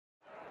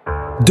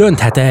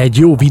Dönthet-e egy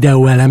jó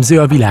videóelemző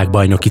a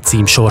világbajnoki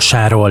cím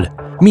sorsáról?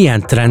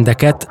 Milyen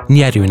trendeket,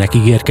 nyerőnek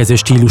ígérkező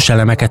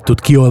stíluselemeket tud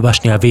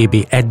kiolvasni a VB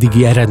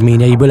eddigi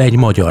eredményeiből egy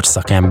magyar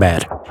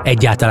szakember?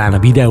 Egyáltalán a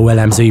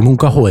videóelemzői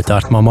munka hol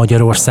tart ma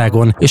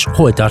Magyarországon, és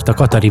hol tart a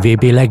katari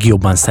VB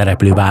legjobban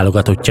szereplő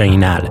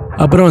válogatottjainál?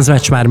 A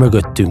bronzmeccs már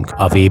mögöttünk,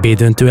 a VB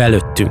döntő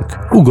előttünk.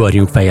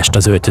 Ugorjunk fejest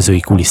az öltözői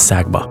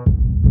kulisszákba.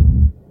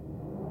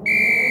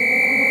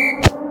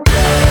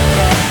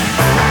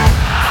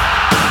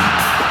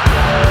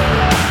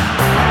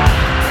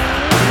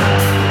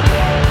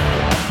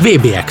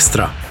 VB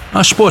Extra,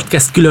 a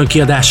Sportcast külön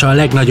kiadása a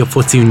legnagyobb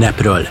foci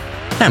ünnepről,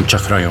 nem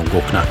csak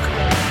rajongóknak.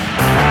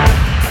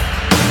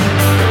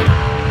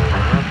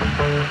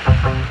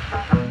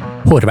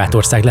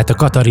 Horvátország lett a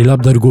katari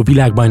labdarúgó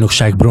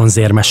világbajnokság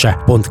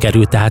bronzérmese, pont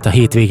került tehát a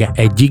hétvége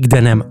egyik, de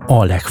nem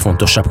a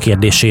legfontosabb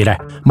kérdésére.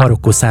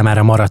 Marokkó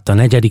számára maradt a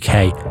 4.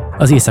 hely,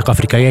 az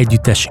észak-afrikai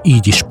együttes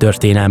így is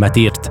történelmet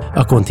írt.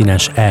 A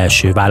kontinens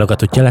első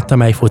válogatottja lett,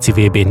 amely foci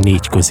VB-n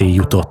 4 közé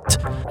jutott.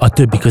 A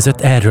többi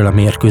között erről a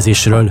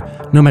mérkőzésről,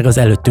 no meg az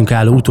előttünk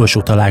álló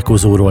utolsó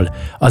találkozóról,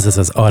 azaz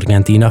az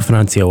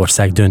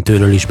Argentína-Franciaország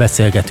döntőről is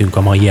beszélgetünk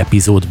a mai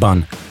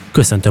epizódban.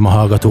 Köszöntöm a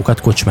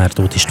hallgatókat, Kocsmár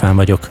Tóth István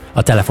vagyok,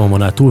 a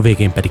telefonvonal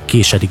túlvégén pedig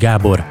Késedi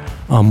Gábor,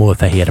 a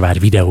MOL-Fehérvár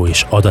videó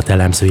és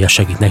adatelemzője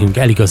segít nekünk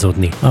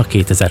eligazodni a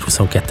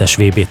 2022-es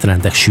VB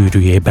trendek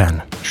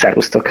sűrűjében.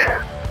 Szervusztok!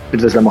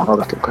 Üdvözlöm a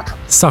hallgatókat!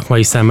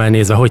 Szakmai szemmel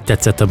nézve, hogy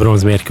tetszett a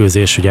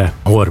bronzmérkőzés? Ugye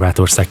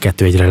Horvátország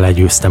 2-1-re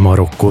legyőzte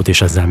Marokkót,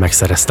 és ezzel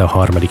megszerezte a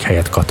 3.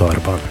 helyet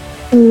Katarban.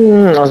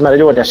 Az már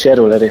egy óriási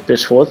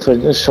erőlerépés volt,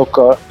 hogy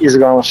sokkal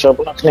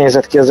izgalmasabbnak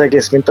nézett ki az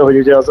egész, mint ahogy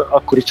ugye az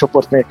akkori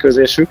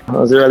csoportmérkőzésük,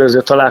 az ő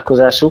előző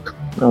találkozásuk.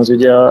 Az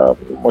ugye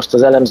most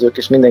az elemzők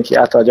és mindenki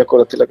által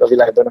gyakorlatilag a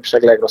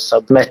világbajnokság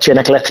legrosszabb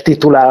meccsének lett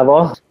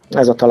titulálva.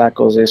 Ez a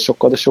találkozás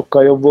sokkal, de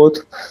sokkal jobb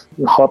volt.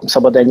 Ha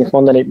szabad ennyit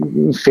mondani,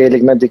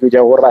 félig meddig ugye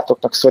a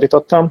horvátoknak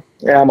szorítottam.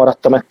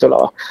 Elmaradtam ettől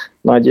a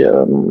nagy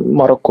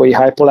marokkói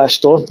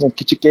hype-olástól egy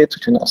kicsikét,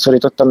 úgyhogy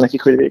szorítottam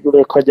nekik, hogy végül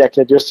ők hagyják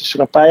le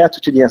győztesen a pályát,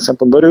 úgyhogy ilyen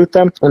szempontból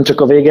örültem. Nem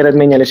csak a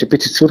végeredménnyel és egy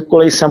picit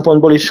szurkolói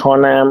szempontból is,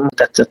 hanem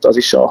tetszett az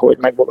is, ahogy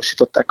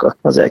megvalósították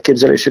az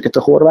elképzelésüket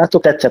a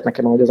horvátok. Tetszett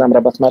nekem, ahogy az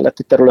Amrabat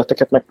melletti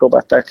területeket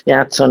megpróbálták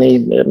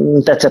játszani.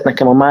 Tetszett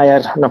nekem a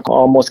Mayernak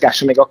a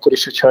mozgása még akkor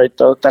is, hogyha itt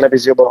a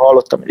televízióban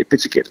hallottam, hogy egy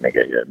picikét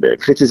még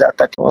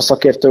kritizálták a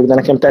szakértők, de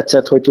nekem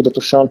tetszett, hogy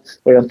tudatosan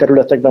olyan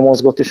területekben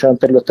mozgott és olyan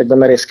területekben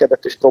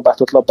merészkedett és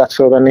próbáltott labdát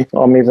fölvenni,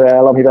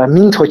 amivel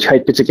minthogyha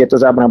egy picikét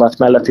az Amrabat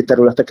melletti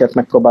területeket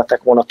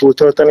megpróbálták volna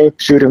túltölteni.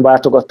 Sűrűn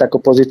váltogatták a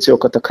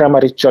pozíciókat a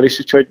Kramaric-csal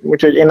is,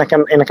 úgyhogy én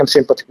nekem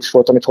szimpatikus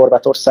volt, amit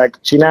Horvátország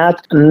csinált.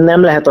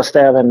 Nem lehet azt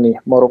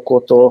elvenni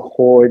Marokkótól,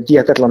 hogy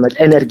hihetetlen nagy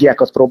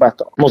energiákat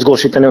próbálta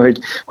mozgósítani,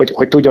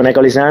 hogy tudjon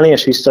egalizálni,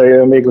 és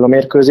visszajöjjön végül a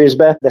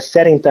mérkőzésbe, de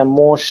szerintem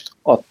most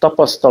a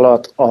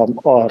tapasztalat,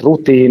 a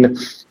rutin,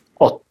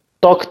 a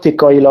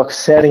taktikailag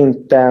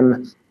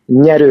szerintem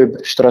nyerőbb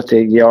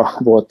stratégia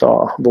volt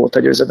a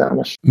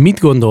győzedelmes. Mit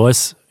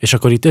gondolsz, és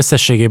akkor itt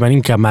összességében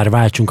inkább már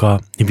váltsunk a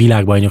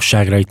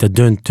világbajnokságra, itt a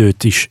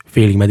döntőt is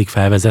félig meddig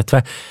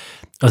felvezetve,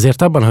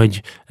 azért abban,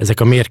 hogy ezek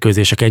a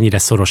mérkőzések ennyire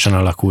szorosan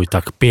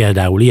alakultak,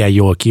 például ilyen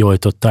jól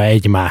kioltotta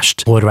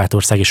egymást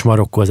Horvátország és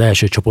Marokkó az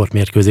első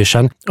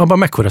csoportmérkőzésen, abban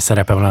mekkora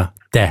szerepe van a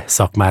te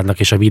szakmádnak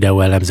és a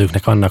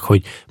videóelemzőknek annak,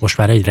 hogy most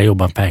már egyre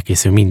jobban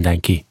felkészül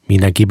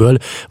mindenkiből.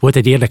 Volt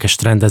egy érdekes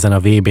trend ezen a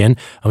VB-n,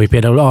 ami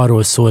például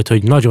arról szólt,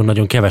 hogy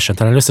nagyon-nagyon kevesen,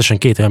 talán összesen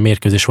 2 olyan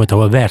mérkőzés volt,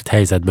 ahol vert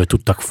helyzetből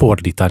tudtak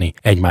fordítani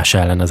egymás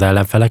ellen az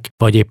ellenfelek,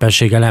 vagy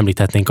éppenséggel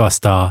említhetnénk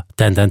azt a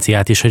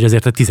tendenciát is, hogy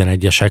azért a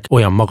 11-esek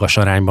olyan magas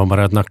arányban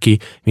maradnak ki,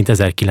 mint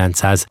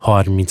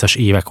 1930-as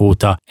évek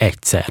óta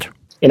egyszer.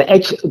 Én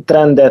egy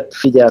trendet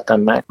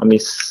figyeltem meg, ami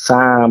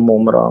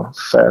számomra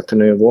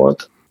feltűnő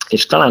volt,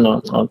 és talán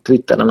a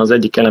Twitteren az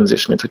egyik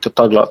elemzés, mint hogyha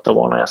taglalta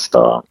volna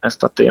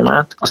ezt a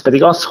témát. Az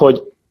pedig az,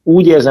 hogy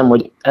úgy érzem,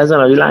 hogy ezen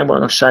a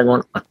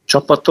világbajnokságon a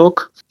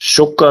csapatok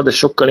sokkal, de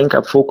sokkal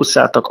inkább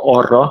fókuszáltak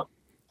arra,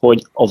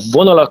 hogy a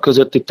vonalak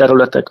közötti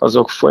területek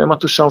azok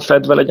folyamatosan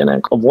fedve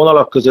legyenek, a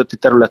vonalak közötti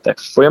területek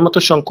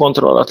folyamatosan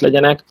kontroll alatt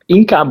legyenek,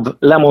 inkább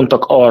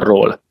lemondtak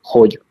arról,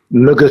 hogy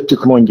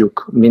mögöttük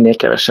mondjuk minél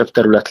kevesebb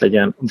terület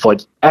legyen,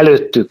 vagy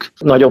előttük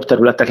nagyobb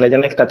területek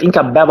legyenek, tehát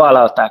inkább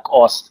bevállalták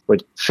azt,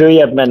 hogy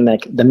följebb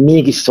mennek, de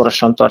mégis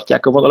szorosan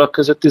tartják a vonalak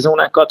közötti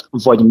zónákat,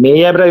 vagy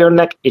mélyebbre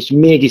jönnek, és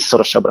mégis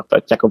szorosabbra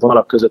tartják a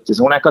vonalak közötti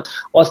zónákat.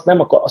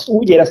 Azt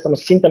úgy éreztem, hogy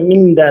szinte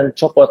minden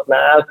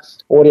csapatnál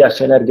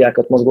óriási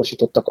energiákat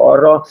mozgósítottak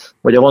arra,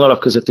 hogy a vonalak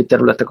közötti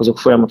területek azok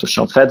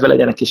folyamatosan fedve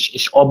legyenek,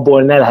 és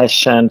abból ne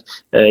lehessen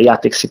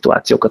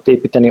játékszituációkat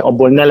építeni,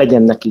 abból ne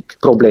legyen nekik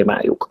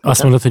problémájuk. játékok.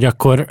 Azt mondod, hogy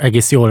akkor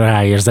egész jól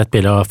ráérzett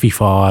például a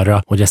FIFA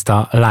arra, hogy ezt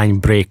a line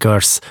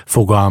breakers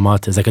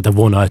fogalmat, ezeket a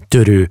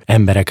vonaltörő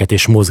embereket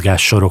és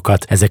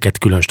mozgássorokat, ezeket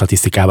külön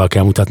statisztikával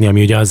kell mutatni,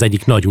 ami ugye az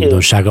egyik nagy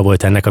újdonsága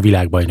volt ennek a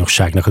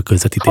világbajnokságnak a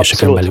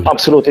közvetítéseken belül.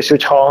 Abszolút, és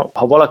hogyha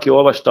valaki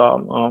olvasta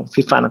a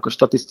FIFA-nak a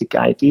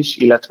statisztikáit is,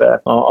 illetve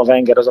a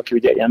Wenger az, aki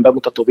ugye ilyen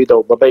bemutató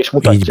videókba be is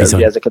mutatja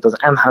ugye ezeket az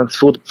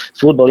Enhanced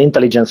Football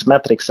Intelligence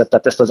Metrics-et,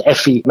 tehát ezt az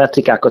FI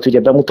metrikákat ugye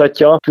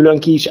bemutatja, külön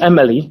ki is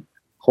emeli,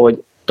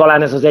 hogy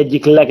talán ez az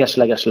egyik leges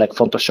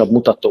legfontosabb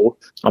mutató,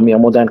 ami a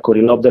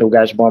modernkori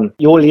labdarúgásban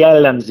jól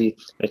jellemzi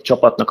egy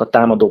csapatnak a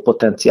támadó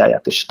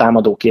potenciáját és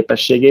támadó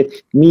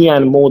képességét,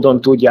 milyen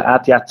módon tudja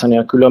átjátszani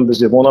a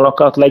különböző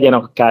vonalakat, legyen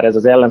akár ez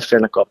az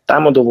ellenfélnek a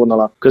támadó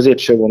vonala,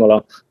 középső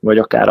vonala, vagy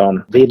akár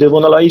a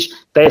védővonala is.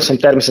 Teljesen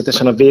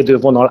természetesen a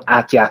védővonal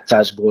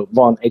átjátszásból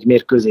van egy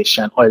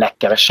mérkőzésen a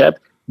legkevesebb,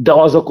 de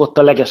azok ott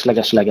a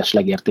leges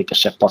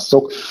legértékesebb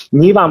passzok.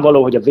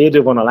 Nyilvánvaló, hogy a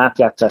védővonal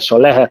átjátszása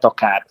lehet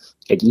akár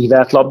egy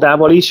ívelt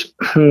labdával is.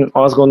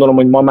 Azt gondolom,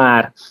 hogy ma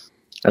már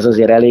ez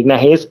azért elég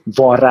nehéz.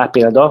 Van rá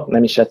példa,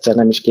 nem is egyszer,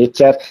 nem is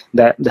kétszer,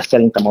 de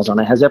szerintem az a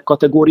nehezebb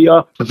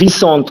kategória.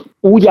 Viszont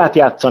úgy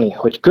átjátszani,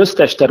 hogy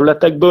köztes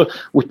területekből,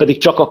 úgy pedig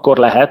csak akkor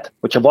lehet,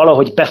 hogyha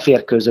valahogy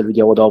beférkőzöl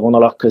ugye oda a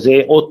vonalak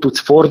közé, ott tudsz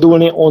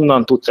fordulni,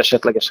 onnan tudsz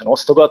esetlegesen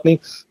osztogatni,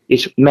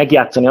 és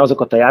megjátszani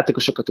azokat a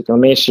játékosokat, akik a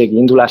mélységi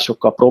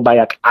indulásokkal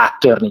próbálják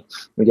áttörni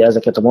ugye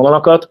ezeket a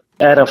vonalakat.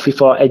 Erre a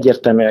FIFA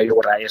egyértelműen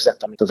jól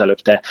ráérzett, amit az előbb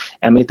te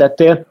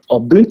említettél. A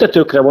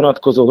büntetőkre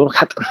vonatkozó dolog,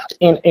 hát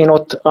én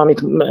ott,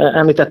 amit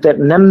említettél,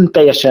 nem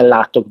teljesen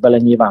látok bele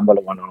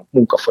nyilvánvalóan a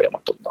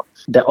munkafolyamatokban.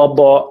 De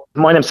abba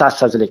majdnem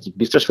 100%-ig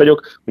biztos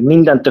vagyok, hogy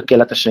minden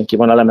tökéletesen ki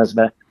van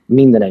elemezve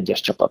minden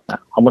egyes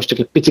csapatnál. Ha most csak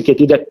egy picikét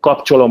ide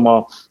kapcsolom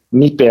a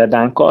mi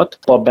példánkat,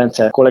 Pap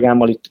Bence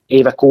kollégámmal itt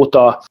évek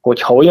óta,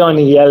 hogyha olyan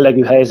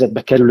jellegű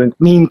helyzetbe kerülünk,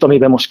 mint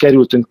amiben most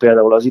kerültünk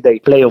például az idei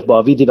playoffba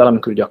a Vidivel,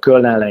 amikor ugye a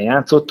Köln ellen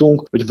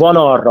játszottunk, hogy van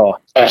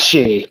arra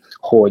esély,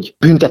 hogy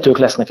büntetők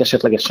lesznek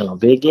esetlegesen a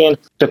végén,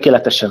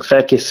 tökéletesen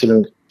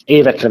felkészülünk,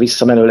 évekre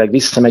visszamenőleg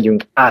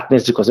visszamegyünk,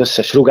 átnézzük az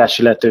összes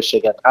rugási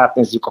lehetőséget,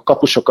 átnézzük a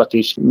kapusokat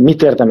is,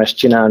 mit érdemes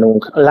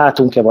csinálnunk,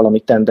 látunk-e valami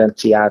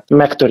tendenciát,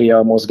 megtöri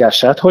a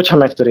mozgását, hogyha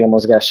megtöri a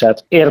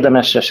mozgását,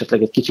 érdemes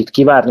esetleg egy kicsit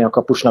kivárni a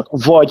kapusnak,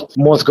 vagy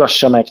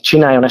mozgassa meg,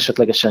 csináljon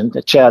esetlegesen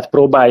egy cselt,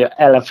 próbálja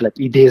ellenfelet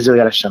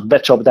idézőjelesen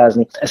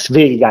becsapdázni, ezt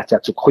végig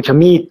átjátszuk. Hogyha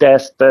mi itt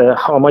ezt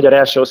a magyar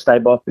első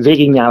osztályban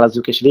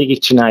végignyálazzuk és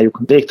végigcsináljuk,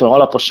 végtelen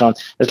alaposan,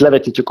 ezt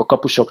levetítjük a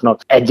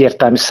kapusoknak,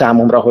 egyértelmű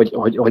számomra,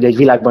 hogy egy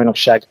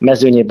világbajnokság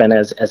mezőnyében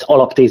ez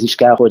alaptézis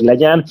kell, hogy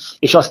legyen,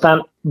 és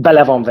aztán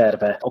bele van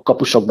verve a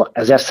kapusokba.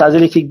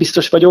 1000%-ig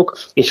biztos vagyok,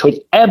 és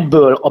hogy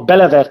ebből a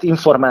belevert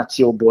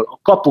információból a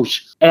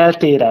kapus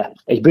eltére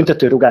egy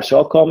büntetőrugás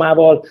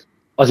alkalmával,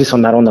 az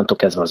viszont már onnantól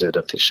kezdve az ő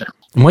döntése.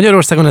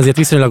 Magyarországon azért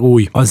viszonylag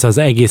új az az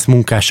egész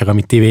munkásság,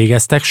 amit ti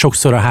végeztek,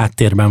 sokszor a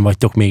háttérben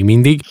vagytok még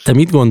mindig. Te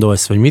mit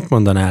gondolsz, vagy mit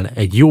mondanál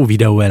egy jó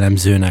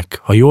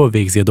videóelemzőnek, ha jól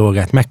végzi a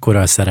dolgát, mekkora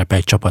a szerepe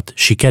egy csapat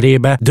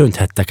sikerébe,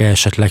 dönthettek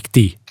esetleg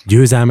ti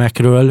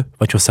győzelmekről,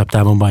 vagy hosszabb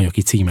távon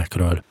bajnoki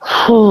címekről?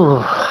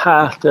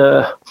 Hát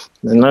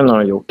ez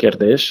nagyon-nagyon jó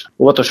kérdés.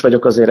 Óvatos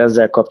vagyok azért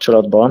ezzel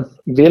kapcsolatban.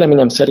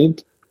 Véleményem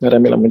szerint,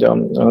 remélem, hogy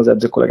az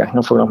edző kollégák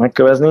nem fognak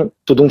megkövezni,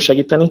 tudunk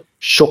segíteni,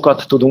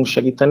 sokat tudunk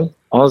segíteni.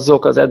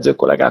 Azok az edző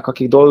kollégák,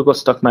 akik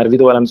dolgoztak már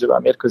videóelemzővel,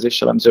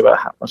 mérkőzéselemzővel,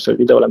 hát most, hogy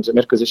videóelemző,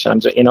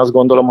 mérkőzéselemző, én azt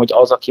gondolom, hogy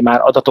az, aki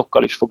már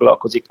adatokkal is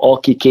foglalkozik,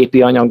 aki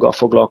képi anyaggal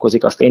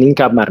foglalkozik, azt én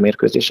inkább már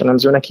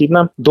mérkőzéselemzőnek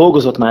hívnám.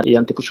 Dolgozott már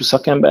ilyen típusú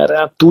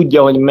szakemberrel,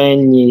 tudja, hogy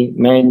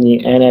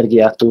mennyi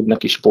energiát tud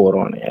neki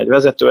spórolni. Egy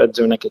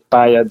vezetőedzőnek, egy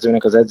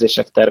pályaedzőnek az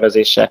edzések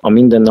tervezése, a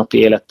mindennapi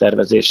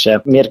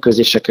élettervezése,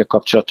 mérkőzésekkel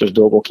kapcsolatos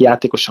dolgok,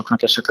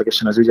 játékosoknak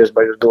esetlegesen az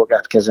ügyes-bajos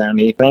dolgát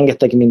kezelni.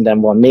 Rengeteg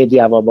minden van,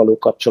 médiával való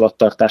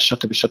kapcsolattartás,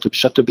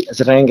 stb. Ez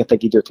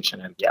rengeteg időt és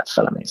energiát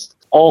felemészt.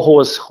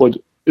 Ahhoz,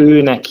 hogy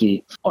ő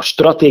neki a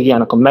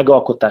stratégiának a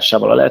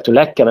megalkotásával a lehető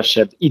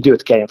legkevesebb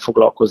időt kelljen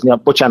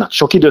foglalkoznia, bocsánat,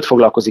 sok időt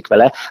foglalkozik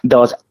vele, de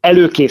az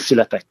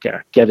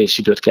előkészületekkel kevés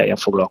időt kelljen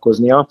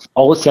foglalkoznia.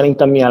 Ahhoz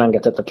szerintem mi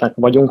elengedhetetlenek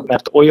vagyunk,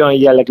 mert olyan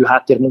jellegű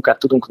háttérmunkát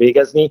tudunk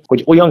végezni,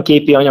 hogy olyan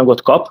képi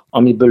anyagot kap,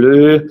 amiből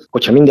ő,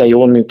 hogyha minden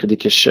jól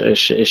működik,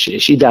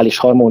 és ideális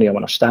harmónia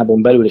van a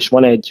stábon belül, és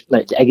van egy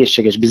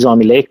egészséges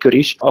bizalmi légkör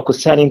is, akkor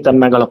szerintem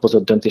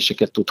megalapozott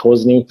döntéseket tud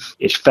hozni,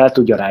 és fel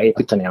tudja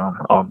ráépíteni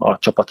a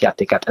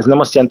csapatjátékát. Ez nem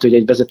azt jelenti, hogy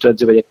egy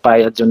vezetőedző vagy egy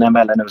pályaedző nem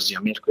ellenőrzi a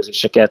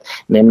mérkőzéseket,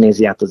 nem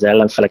nézi át az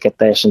ellenfeleket,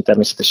 teljesen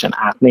természetesen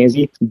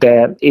átnézi,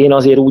 de én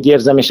azért úgy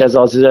érzem, és ez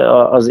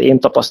az én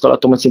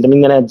tapasztalatom, hogy szinte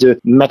minden edző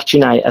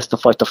megcsinálja ezt a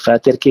fajta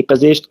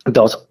feltérképezést,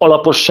 de az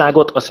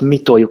alaposságot azt mi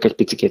toljuk egy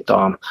picit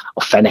a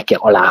feneke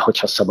alá,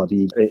 hogyha szabad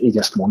így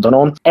ezt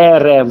mondanom.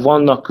 Erre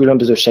vannak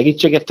különböző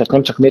segítségek, tehát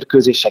nem csak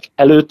mérkőzések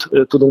előtt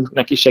tudunk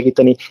neki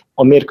segíteni,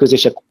 a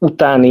mérkőzések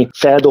utáni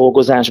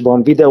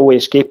feldolgozásban, videó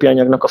és képi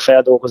anyagnak a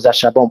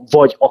feldolgozásában,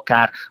 vagy akár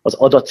akár az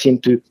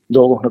adatszintű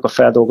dolgoknak a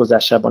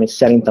feldolgozásában is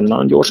szerintem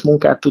nagyon gyors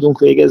munkát tudunk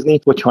végezni,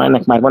 hogyha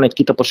ennek már van egy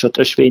kitaposott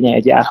ösvénye,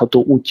 egy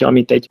járható útja,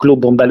 amit egy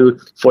klubon belül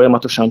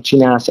folyamatosan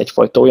csinálsz,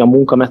 egyfajta olyan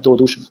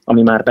munkametódus,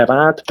 ami már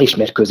bevált, és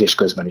mérkőzés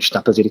közben is.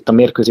 Tehát azért itt a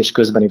mérkőzés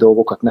közbeni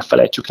dolgokat ne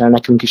felejtsük el.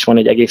 Nekünk is van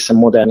egy egészen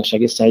modern és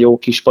egészen jó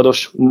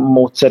kispados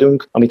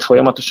módszerünk, amit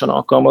folyamatosan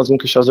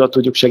alkalmazunk, és azzal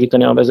tudjuk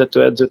segíteni a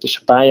vezetőedzőt és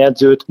a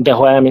pályázőt. De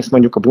ha elmész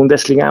mondjuk a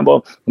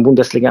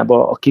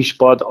Bundesligába a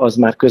kispad az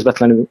már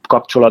közvetlenül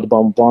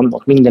kapcsolatban van,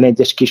 ott minden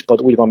egyes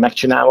kispad úgy van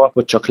megcsinálva,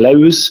 hogy csak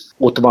leülsz,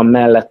 ott van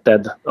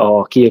melletted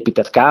a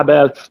kiépített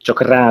kábel,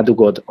 csak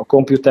rádugod a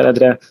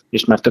komputeredre,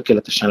 és már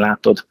tökéletesen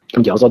látod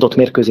ugye az adott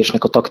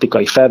mérkőzésnek a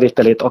taktikai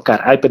felvételét,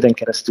 akár iPad-en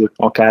keresztül,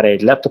 akár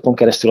egy laptopon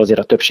keresztül, azért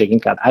a többség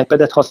inkább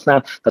iPad-et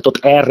használ, tehát ott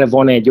erre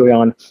van egy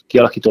olyan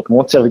kialakított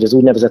módszer, hogy az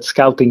úgynevezett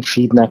scouting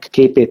feednek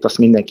képét azt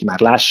mindenki már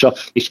lássa,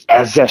 és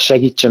ezzel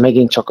segítse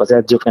megint csak az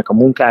edzőknek a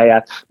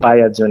munkáját,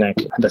 pályázőnek,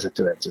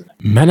 vezetőedzőnek.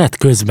 Menet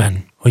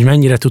közben, hogy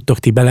mennyire tudtok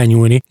ti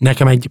belenyúlni.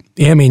 Nekem egy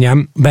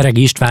élményem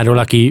Beregi Istvánról,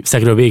 aki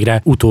szegről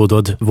végre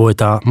utódod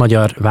volt a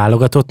magyar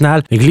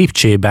válogatottnál. Még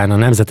Lipcsében a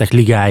Nemzetek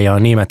Ligája a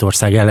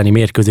Németország elleni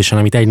mérkőzésen,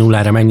 amit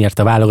 1-0-ra megnyert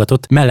a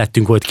válogatott,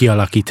 mellettünk volt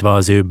kialakítva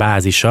az ő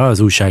bázisa, az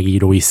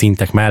újságírói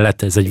szintek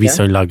mellett, ez egy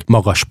viszonylag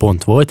magas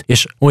pont volt,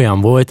 és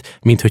olyan volt,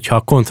 mintha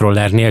a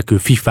kontroller nélkül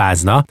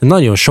fifázna.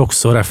 Nagyon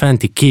sokszor a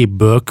fenti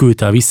képből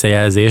küldte a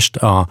visszajelzést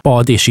a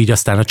pad, és így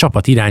aztán a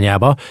csapat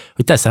irányába,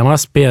 hogy teszem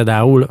azt,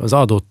 például az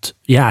adott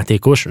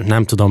játékos,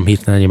 nem tudom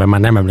hirtelenében, már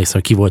nem emlékszem,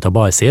 hogy ki volt a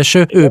bal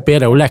szélső, ő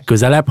például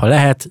legközelebb, ha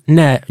lehet,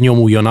 ne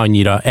nyomuljon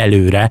annyira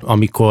előre,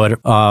 amikor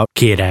a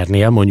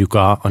Kérernél, mondjuk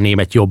a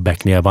német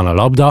jobbeknél van a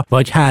labda,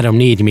 vagy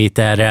 3-4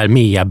 méterrel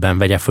mélyebben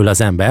vegye föl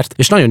az embert,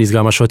 és nagyon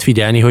izgalmas volt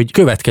figyelni, hogy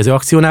következő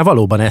akciónál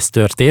valóban ez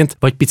történt,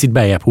 vagy picit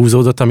beljebb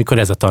húzódott, amikor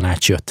ez a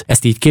tanács jött.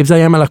 Ezt így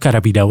képzeljem el akár a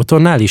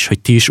videótonnál is, hogy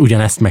ti is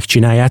ugyanezt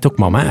megcsináljátok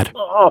ma már?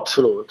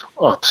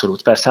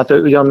 Abszolút, persze. Hát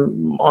ugyan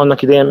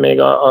annak idején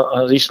még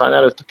az István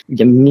előtt,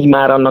 ugye mi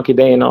már annak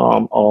idején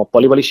a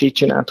Palival is így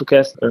csináltuk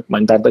ezt,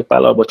 majd Dárdai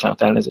Pállal,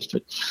 bocsánat,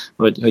 elnézést,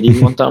 hogy így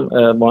mondtam,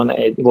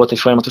 volt egy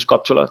folyamatos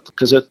kapcsolat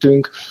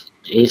közöttünk,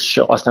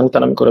 és aztán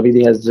utána, amikor a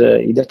Vidihez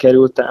ide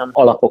kerültem,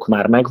 alapok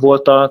már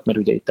megvoltak, mert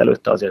ugye itt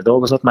előtte azért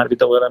dolgozott már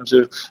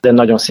videóelemző, de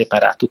nagyon szépen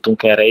rá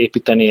tudtunk erre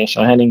építeni, és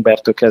a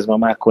Henningbergtől kezdve a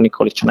Márko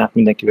Nikolicson át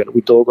mindenkivel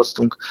úgy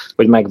dolgoztunk,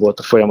 hogy megvolt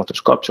a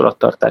folyamatos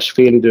kapcsolattartás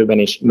félidőben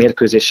is,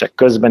 mérkőzések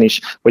közben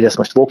is, hogy ezt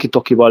most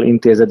walkie-talkie-val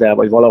intézed el,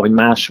 vagy valahogy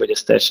más, vagy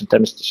ez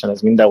természetesen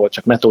ez mindenhol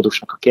csak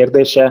metódusnak a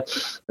kérdése.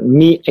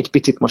 Mi egy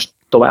picit most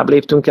tovább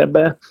léptünk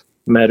ebbe,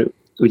 mert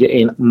ugye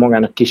én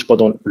magának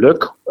kispadon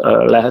ülök,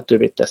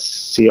 lehetővé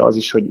teszi az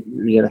is, hogy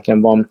ugye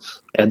nekem van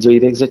edzői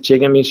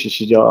végzettségem is, és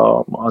így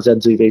az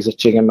edzői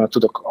végzettségemmel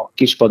tudok a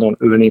kispadon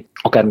ülni,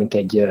 akár mint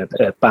egy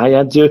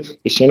pályáző,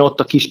 és én ott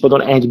a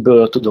kispadon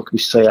egyből tudok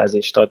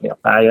visszajelzést adni a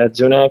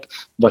pályázőnek,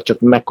 vagy csak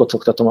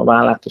megkocogtatom a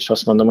vállát, és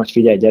azt mondom, hogy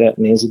figyelj, gyere,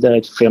 nézz ide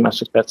egy fél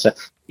másodperce,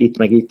 itt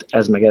meg itt,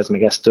 ez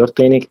meg ez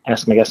történik,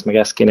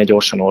 ezt kéne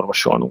gyorsan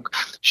orvosolnunk.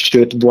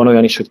 Sőt, van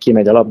olyan is, hogy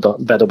kimegy a labda,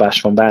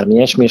 bedobás van, bármi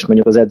ilyesmi, és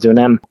mondjuk az edző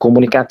nem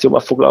kommunikációval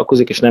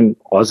foglalkozik, és nem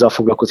azzal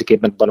foglalkozik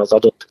éppen az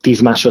adott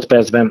 10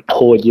 másodpercben,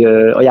 hogy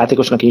a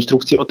játékosnak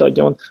instrukciót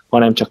adjon,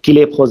 hanem csak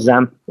kilép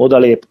hozzám,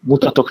 odalép,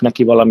 mutatok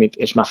neki valamit,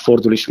 és már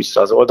fordul is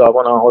vissza az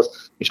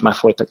oldalvonalhoz, és már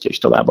folytatja is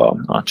tovább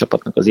a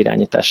csapatnak az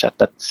irányítását.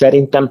 Tehát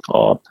szerintem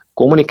a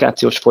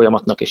kommunikációs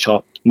folyamatnak és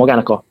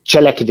magának a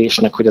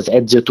cselekvésnek, hogy az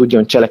edző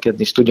tudjon cselekedni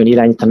és tudjon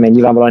irányítani, mert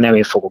nyilvánvalóan nem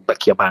én fogok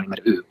bekiabálni,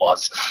 mert ő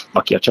az,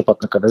 aki a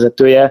csapatnak a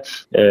vezetője.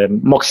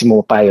 Maximum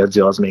a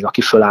pályaedző az még,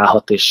 aki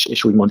fölállhat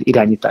és úgymond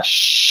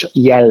irányítás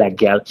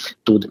jelleggel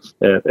tud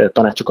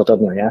tanácsokat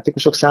adni a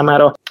játékosok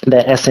számára,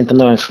 de ez szerintem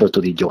nagyon föl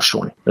tud így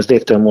gyorsulni. Ez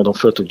végtelen módon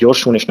föl tud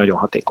gyorsulni, és nagyon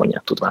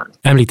hatékonnyá tud válni.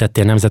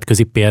 Említettél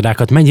nemzetközi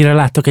példákat. Mennyire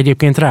láttok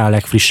egyébként rá a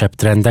legfrissebb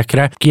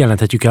trendekre?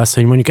 Kijelenthetjük azt,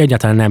 hogy mondjuk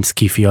egyáltalán nem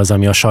skifi az,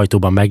 ami a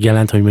sajtóban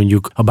megjelent, hogy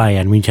mondjuk a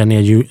Bayern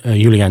Münchennél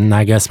Julian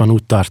Nagelsmann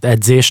úgy tart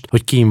edzést,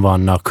 hogy kín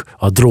vannak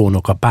a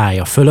drónok a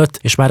pálya fölött,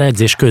 és már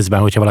edzés közben,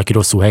 hogyha valaki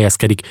rosszul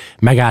helyezkedik,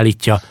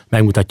 megállítja,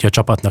 megmutatja a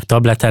csapatnak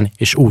tableten,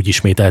 és úgy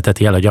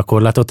ismételteti el a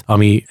gyakorlatot,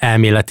 ami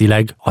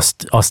elméletileg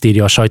azt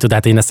írja a sajtó, de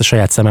hát én ezt a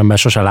saját szememmel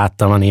sose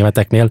láttam a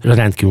németeknél,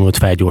 rendkívül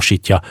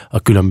felgyorsítja a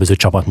különböző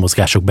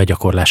csapatmozgások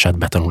begyakorlását,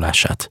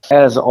 betanulását.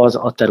 Ez az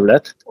a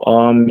terület,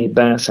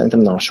 amiben szerintem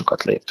nagyon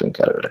sokat léptünk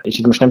előre. És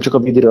itt most nem csak a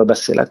Vidiről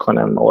beszélek,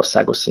 hanem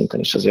országos szinten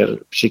is azért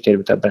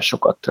sikerült ebben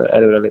sokat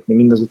előrelépni,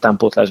 mind az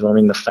utánpótlásban,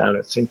 mind a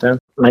felnőtt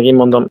szinten. Megint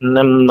mondom,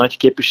 nem nagy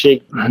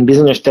képűség,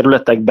 bizonyos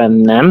területekben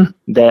nem,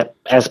 de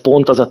ez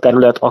pont az a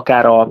terület,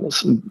 akár a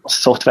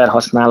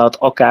szoftverhasználat,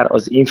 akár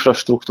az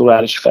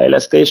infrastrukturális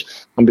fejlesztés,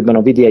 amiben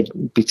a Vidi egy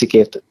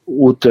picikét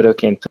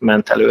úttörőként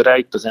ment előre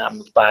itt az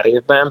elmúlt pár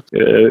évben.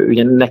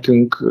 Ugye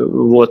nekünk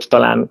volt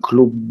talán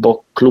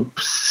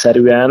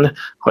klubszerűen,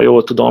 ha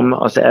jól tudom,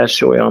 az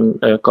első olyan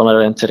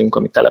kamerarendszerünk,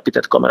 ami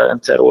telepített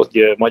kamerarendszer volt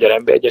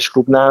magyar NB1-es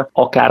klubnál,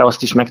 akár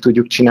azt is meg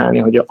tudjuk csinálni,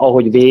 hogy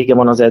ahogy vége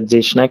van az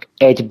edzésnek,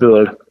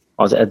 egyből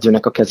az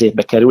edzőnek a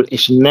kezébe kerül,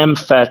 és nem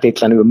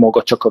feltétlenül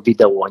maga csak a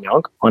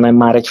videóanyag, hanem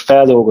már egy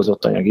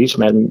feldolgozott anyag is,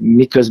 mert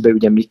miközben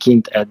ugye mi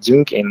kint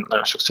edzünk, én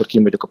nagyon sokszor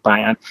kint vagyok a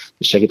pályán,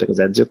 és segítek az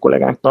edző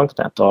kollégáknak,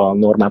 tehát a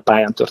normál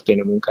pályán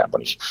történő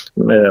munkában is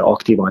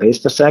aktívan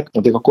részt veszek.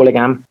 Addig a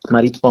kollégám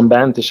már itt van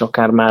bent, és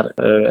akár már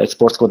egy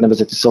Sportscode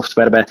nevezetű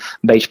szoftverbe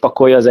be is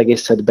pakolja az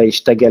egészet, be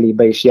is tegeli,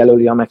 be is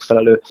jelöli a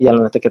megfelelő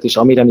jeleneteket, és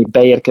amire mi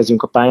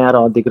beérkezünk a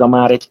pályára, addigra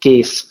már egy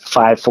kész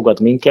fájl fogad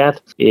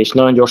minket, és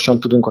nagyon gyorsan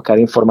tudunk akár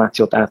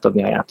információt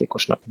átadni a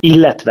játékosnak.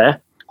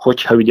 Illetve,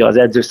 hogyha ugye az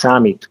edző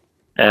számít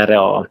erre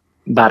a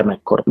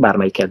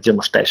bármelyik edző,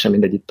 most teljesen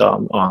mindegy itt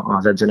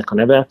az edzőnek a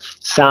neve,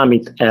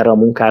 számít erre a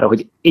munkára,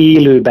 hogy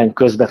élőben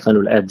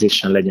közvetlenül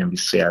edzésen legyen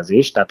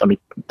visszajelzés, tehát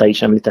amit te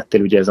is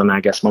említettél, ugye ez a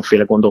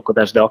Nagelsmann-féle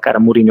gondolkodás, de akár a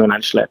Mourinho-nál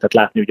is lehetett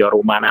látni, ugye a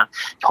Rómánál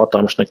egy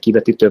hatalmas nagy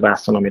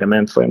kivetítővászon, amire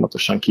ment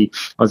folyamatosan ki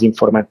az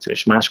információ,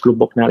 és más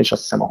kluboknál is,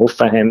 azt hiszem a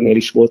Hoffenheimnél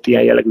is volt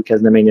ilyen jellegű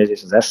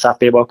kezdeményezés, az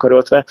SAP-val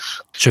karöltve.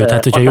 Sőt,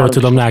 hát hogyha jól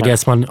tudom,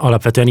 Nagelsmann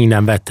alapvetően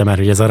innen vette, mert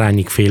ugye ez a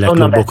Rangnick-féle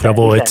klubokra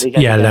volt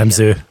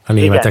jellemző a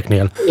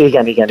németeknél. Igen,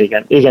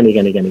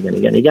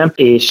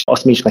 és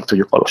azt mi is meg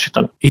tudjuk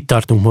valósítani. Itt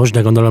tartunk most,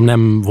 de gondolom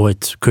nem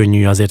volt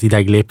könnyű azért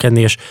ideig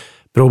lépkedni, és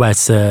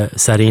próbálsz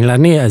szerény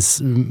lenni, ez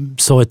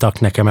szóltak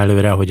nekem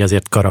előre, hogy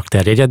azért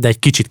karakterjegyet, de egy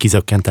kicsit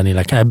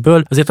kizökkentenélek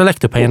ebből. Azért a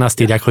legtöbb helyen azt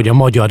írják, hogy a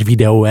magyar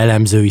videó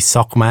elemzői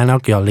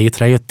szakmának a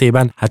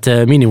létrejöttében,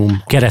 hát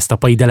minimum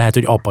keresztapai, de lehet,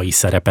 hogy apai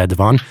szereped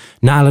van.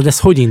 Nálad ez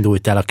hogy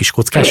indult el? A kis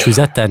kockás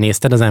füzettel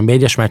nézted az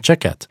NB1-es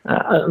meccseket?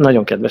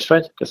 Nagyon kedves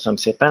vagy, köszönöm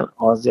szépen.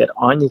 Azért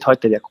annyit hadd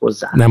tegyek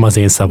hozzá. Nem az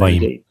én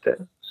szavaim.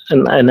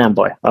 Nem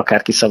baj,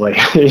 akárki szavai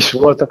is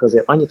voltak,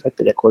 azért annyit hadd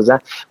tegyek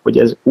hozzá, hogy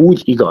ez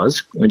úgy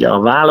igaz, hogy a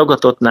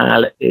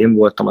válogatottnál én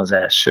voltam az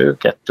első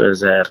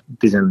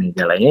 2014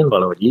 elején,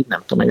 valahogy így,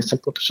 nem tudom egészen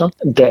pontosan,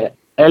 de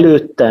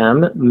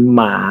előttem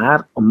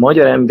már a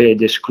magyar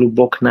NB1-es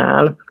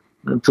kluboknál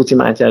Cuci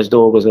Mátyás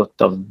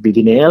dolgozott a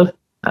Vidinél,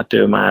 hát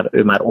ő már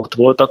ott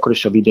volt akkor,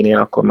 és a Vidinél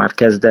akkor már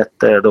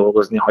kezdett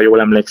dolgozni, ha jól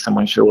emlékszem,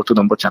 és jól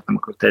tudom, bocsánat, nem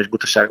akarok teljes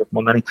butaságot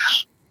mondani,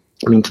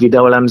 mint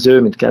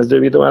videóelemző, mint kezdő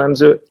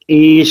videóelemző,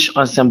 és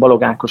azt hiszem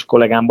Balog Ákos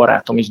kollégám,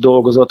 barátom is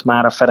dolgozott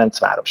már a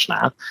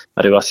Ferencvárosnál,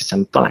 mert ő azt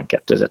hiszem talán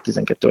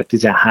 2012 vagy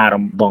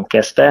 2013-ban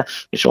kezdte,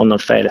 és onnan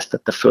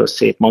fejlesztette föl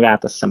szét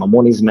magát, azt hiszem a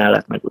Moniz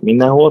mellett, meg úgy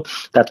mindenhol.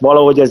 Tehát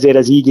valahogy ezért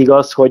ez így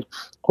igaz,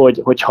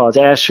 hogyha az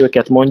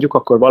elsőket mondjuk,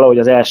 akkor valahogy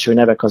az első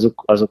nevek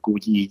azok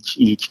úgy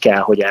így kell,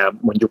 hogy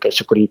elmondjuk, és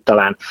akkor így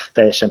talán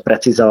teljesen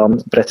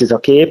precíz a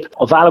kép.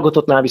 A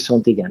válogatottnál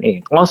viszont igen,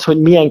 én. Az, hogy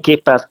milyen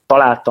képpel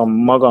találtam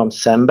magam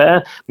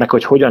szembe, meg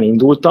hogy hogyan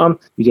indultam,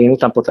 ugye én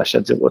utánpótlás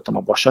edző voltam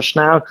a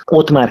Vasasnál,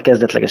 ott már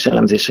kezdetleges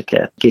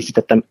elemzéseket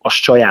készítettem a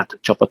saját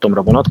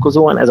csapatomra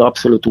vonatkozóan, ez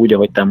abszolút úgy,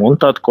 ahogy te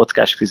mondtad,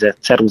 kockás füzet,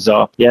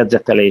 ceruza,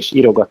 jegyzetelés,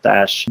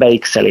 írogatás,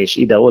 beixelés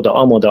ide-oda,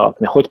 amoda,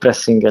 hogy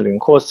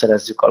pressingelünk, hol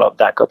szerezzük a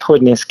labdákat,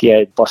 hogy néz ki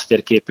egy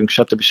passztérképünk,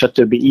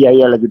 stb. Ilyen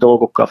jellegű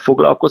dolgokkal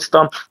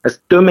foglalkoztam. Ez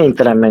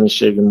töménytelen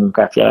mennyiségű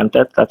munkát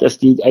jelentett, tehát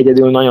ezt így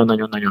egyedül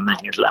nagyon-nagyon-nagyon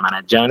nehéz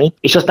lemenedzselni.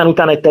 És aztán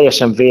utána egy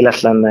teljesen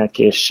véletlennek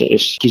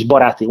és kis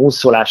baráti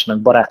unszolásnak,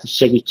 baráti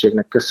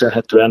segítségnek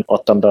köszönhetően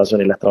adtam be az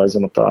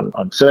önéletrajzomat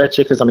a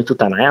szövetséghez, amit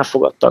utána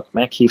elfogadtak,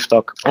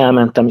 meghívtak,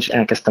 elmentem és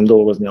elkezdtem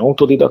dolgozni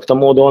autodidakta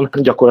módon.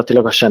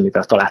 Gyakorlatilag a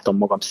semmivel találtam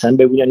magam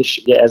szembe,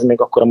 ugyanis ugye ez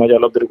még akkor a Magyar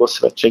Labdarúgó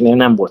Szövetségnél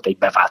nem volt egy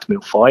bevált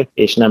műfaj,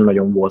 és nem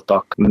nagyon voltak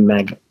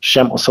meg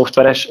sem a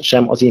szoftveres,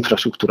 sem az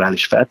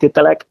infrastrukturális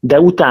feltételek, de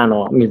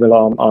utána,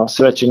 mivel a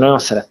szövetség nagyon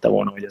szerette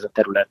volna, hogy ez a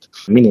terület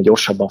minél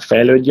gyorsabban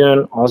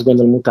fejlődjön, azt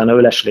gondolom, utána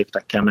öles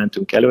léptekkel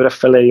mentünk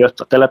előrefelé, jött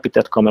a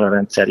telepített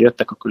kamerarendszer,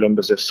 jöttek a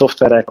különböző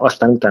szoftverek,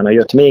 aztán utána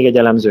jött még egy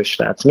elemző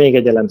srác,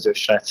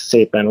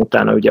 szépen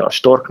utána ugye a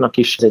Storknak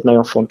is, ez egy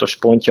nagyon fontos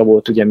pontja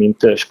volt, ugye,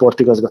 mint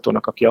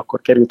sportigazgatónak, aki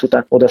akkor került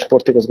utána oda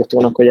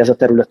sportigazgatónak, hogy ez a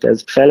terület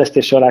ez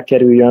fejlesztés alá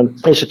kerüljön,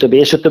 és a többi,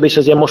 és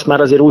azért most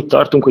már azért úgy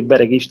tartunk, hogy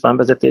Bereg István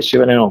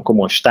vezetésével egy nagyon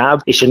komoly stáb,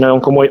 és egy nagyon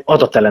komoly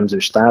adatelemző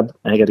stáb,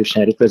 Egerős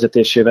Henrik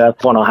vezetésével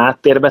van a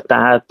háttérben,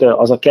 tehát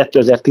az a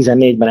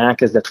 2014-ben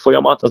elkezdett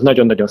folyamat, az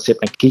nagyon-nagyon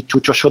szépen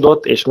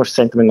kicsúcsosodott, és most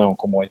szerintem egy nagyon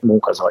komoly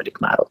munka zajlik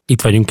már ott.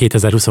 Itt vagyunk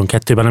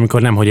 2022-ben,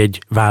 amikor nemhogy egy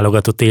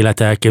válogatott élet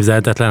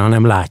elképzelhetetlen,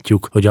 hanem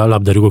látjuk, hogy a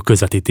labdarúgó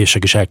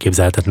közvetítések is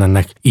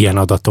elképzelhetetlennek ilyen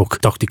adatok,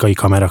 taktikai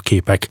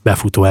kameraképek,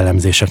 befutó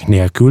elemzések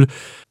nélkül.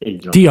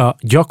 Ti a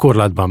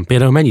gyakorlatban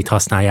például mennyit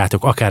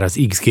használjátok, akár az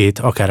XG-t,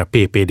 akár a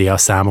PPDA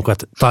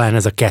számokat? Talán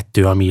ez a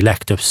kettő, ami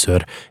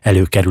legtöbbször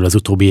előkerül az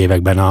utóbbi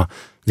években az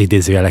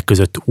idézőjelek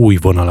között új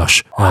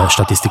vonalas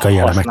statisztikai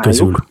elemek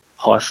közül.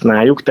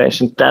 Használjuk,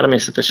 teljesen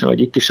természetesen, hogy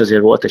itt is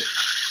azért volt egy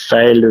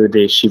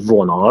fejlődési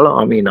vonal,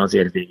 amin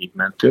azért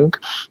végigmentünk.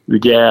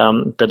 Ugye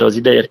például az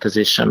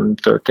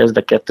ideérkezésemtől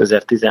kezdve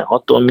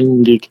 2016-tól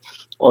mindig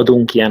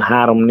adunk ilyen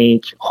 3-4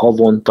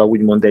 havonta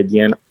úgymond egy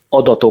ilyen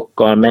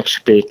adatokkal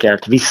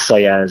megspékelt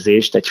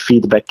visszajelzést, egy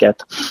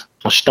feedbacket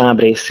a stáb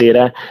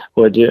részére,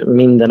 hogy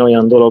minden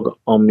olyan dolog,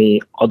 ami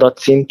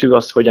adatszintű,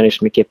 az hogyan és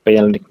miképpen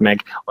jelenik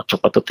meg a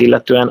csapatot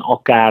illetően,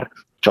 akár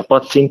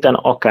csapatszinten,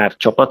 akár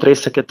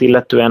csapatrészeket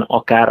illetően,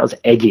 akár az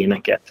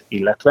egyéneket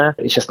illetve,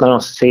 és ezt nagyon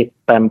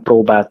szépen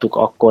próbáltuk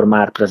akkor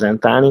már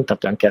prezentálni,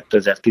 tehát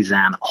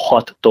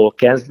 2016-tól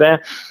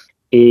kezdve,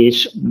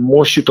 és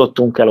most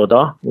jutottunk el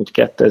oda, úgy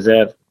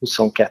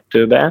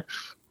 2022-ben,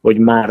 hogy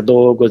már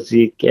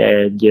dolgozik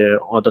egy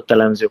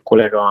adatelemző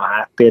kollega a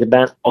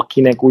háttérben,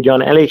 akinek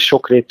ugyan elég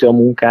sokrétű a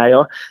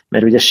munkája,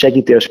 mert ugye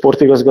segíti a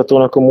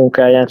sportigazgatónak a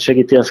munkáját,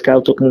 segíti a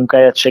scoutok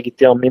munkáját,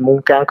 segíti a mi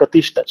munkánkat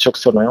is, tehát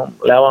sokszor nagyon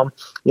le van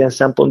ilyen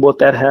szempontból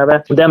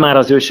terhelve, de már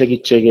az ő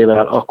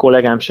segítségével, a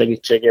kollégám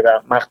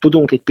segítségével már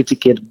tudunk egy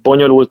picikét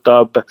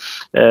bonyolultabb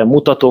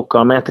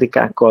mutatókkal,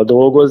 metrikákkal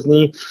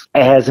dolgozni,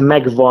 ehhez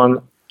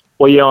megvan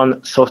olyan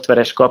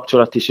szoftveres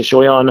kapcsolat is, és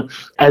olyan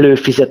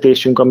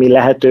előfizetésünk, ami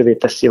lehetővé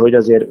teszi, hogy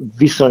azért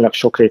viszonylag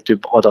sokrétűbb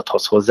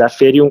adathoz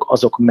hozzáférjünk,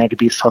 azok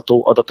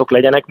megbízható adatok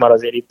legyenek, mert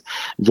azért itt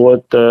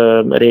volt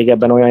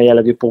régebben olyan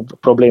jellegű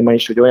probléma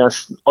is, hogy olyan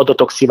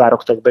adatok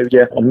szivárogtak be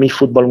ugye a mi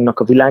futballunknak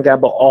a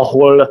világába,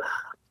 ahol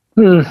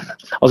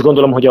azt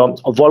gondolom, hogy a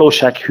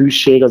valóság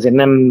hűség azért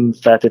nem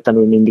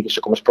feltétlenül mindig, és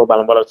akkor most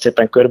próbálom valahogy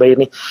szépen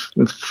körbeírni,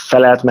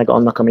 felelt meg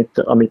annak,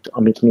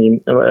 amit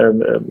mi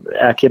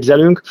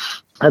elképzelünk.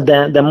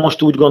 De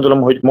most úgy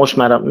gondolom, hogy most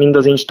már mind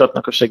az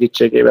Instatnak a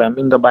segítségével,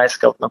 mind a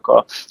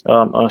BuyScout-nak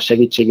a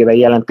segítségével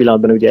jelen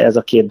pillanatban ugye ez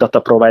a két data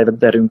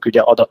providerünk,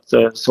 ugye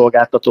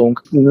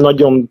adatszolgáltatónk,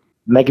 nagyon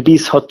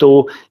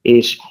megbízható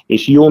és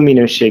jó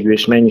minőségű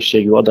és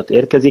mennyiségű adat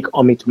érkezik,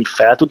 amit mi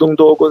fel tudunk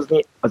dolgozni.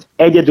 Az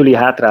egyedüli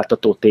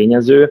hátráltató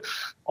tényező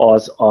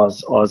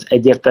az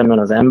egyértelműen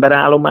az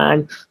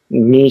emberállomány.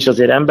 Mi is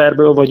azért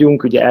emberből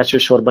vagyunk, ugye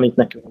elsősorban itt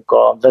nekünk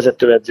a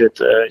vezetőedzőt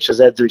és az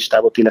edzői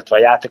stábot, illetve a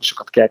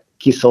játékosokat kell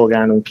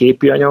kiszolgálnunk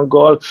képi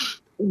anyaggal.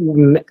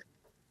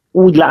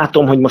 Úgy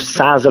látom, hogy most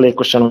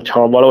százalékosan,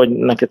 hogyha valahogy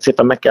neked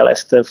szépen meg kell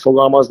ezt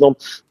fogalmaznom,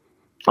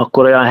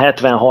 akkor olyan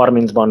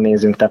 70-30-ban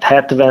nézünk,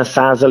 tehát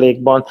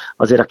 70%-ban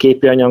azért a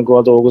képi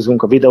anyaggal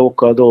dolgozunk, a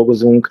videókkal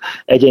dolgozunk,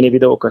 egyéni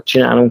videókat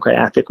csinálunk a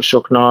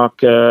játékosoknak,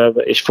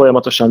 és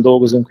folyamatosan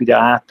dolgozunk ugye a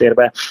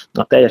háttérbe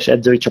a teljes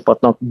edzői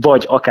csapatnak,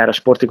 vagy akár a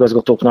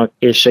sportigazgatóknak,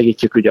 és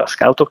segítjük ugye a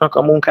scoutoknak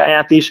a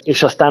munkáját is,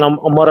 és aztán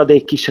a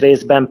maradék kis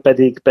részben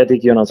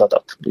pedig jön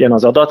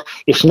az adat,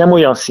 és nem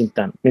olyan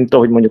szinten, mint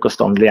ahogy mondjuk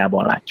azt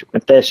Angliában látjuk.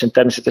 Mert teljesen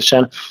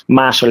természetesen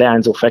más a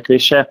leányzó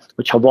fekvése,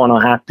 hogyha van a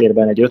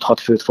háttérben egy 5-6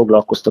 főt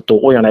foglalkoztató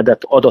olyan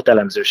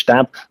adatelemző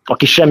stáb,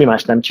 aki semmi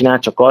más nem csinál,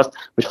 csak azt,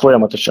 hogy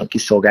folyamatosan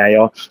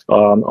kiszolgálja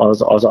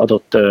az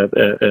adott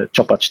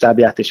csapat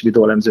stábját és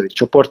videóelemzői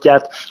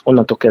csoportját,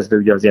 onnantól kezdve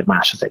ugye azért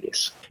más az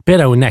egész.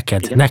 Például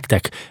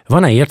nektek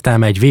van-e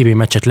értelme egy VB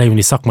meccset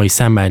leülni szakmai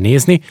szemmel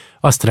nézni,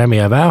 azt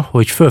remélve,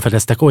 hogy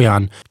felfedeztek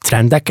olyan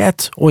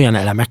trendeket, olyan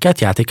elemeket,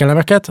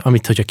 játékelemeket,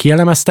 amit hogyha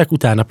kielemeztek,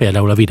 utána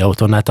például a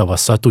videótonnál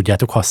tavasszal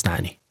tudjátok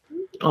használni?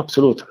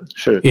 Abszolút.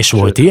 És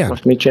volt ilyen?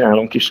 Most mi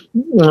csinálunk is.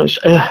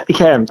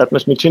 Igen, tehát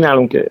most mi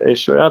csinálunk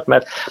és olyat,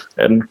 mert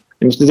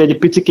most ez egy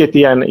picikét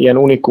ilyen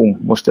unikum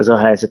most ez a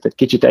helyzet, egy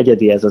kicsit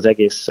egyedi ez az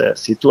egész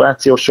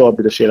szituáció, soha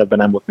büdös életben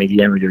nem volt még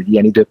ilyen, hogy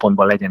ilyen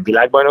időpontban legyen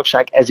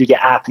világbajnokság, ez ugye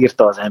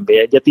átírta az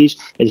NB1-et is,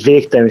 egy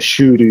végtelen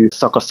sűrű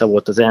szakasza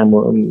volt az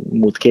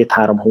elmúlt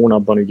 2-3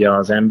 hónapban ugye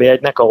az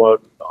NB1-nek,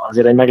 ahol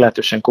azért egy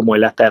meglehetősen komoly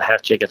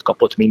leterheltséget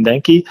kapott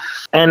mindenki.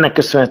 Ennek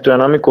köszönhetően,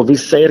 amikor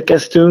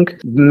visszaérkeztünk,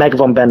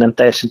 megvan bennem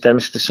teljesen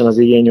természetesen az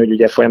igény, hogy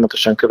ugye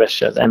folyamatosan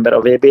kövesse az ember a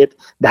VB-t,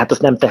 de hát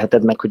azt nem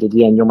teheted meg, hogy egy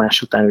ilyen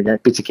nyomás után ugye egy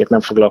picikét nem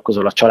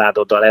foglalkozol a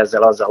családoddal,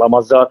 ezzel, azzal,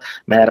 amazzal,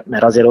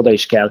 mert azért oda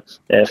is kell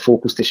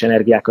fókuszt és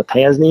energiákat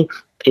helyezni,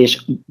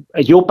 és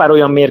egy jó pár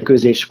olyan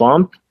mérkőzés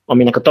van,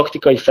 aminek a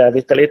taktikai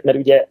felvételét, mert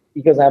ugye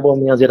igazából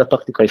mi azért a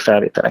taktikai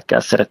felvételekkel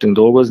szeretünk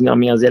dolgozni,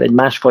 ami azért egy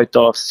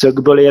másfajta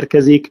szögből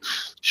érkezik,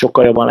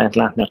 sokkal jobban lehet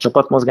látni a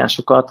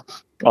csapatmozgásokat,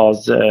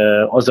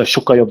 azzal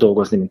sokkal jobb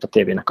dolgozni, mint a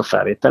tévének a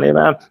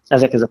felvételével.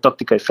 Ezekhez a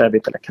taktikai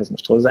felvételekhez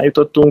most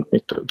hozzájutottunk,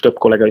 több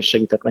kollega is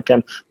segített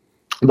nekem,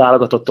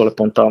 válogatottól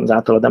pont az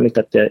általad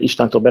említett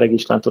Istvántól, Beregi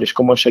Istvántól is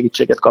komoly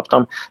segítséget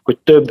kaptam, hogy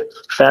több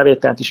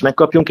felvételt is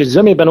megkapjunk, és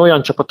zömében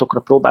olyan csapatokra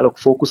próbálok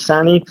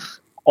fókuszálni,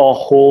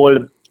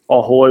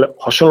 ahol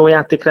hasonló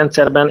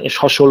játékrendszerben és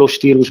hasonló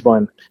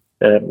stílusban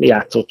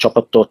játszó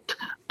csapatot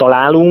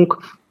találunk,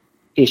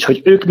 és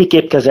hogy ők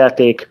miképp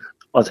kezelték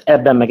az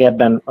ebben meg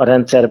ebben a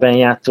rendszerben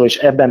játszó, és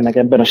ebben meg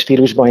ebben a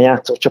stílusban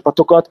játszó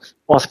csapatokat,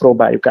 azt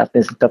próbáljuk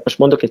átnézni. Tehát most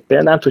mondok egy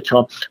példát,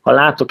 hogyha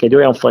látok egy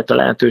olyan fajta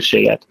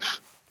lehetőséget,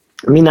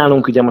 mi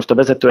nálunk ugye most a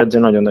vezetőedző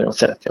nagyon-nagyon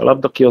szereti a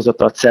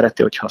labdakihozatalt,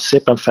 szereti, hogyha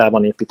szépen fel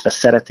van építve,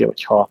 szereti,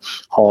 hogyha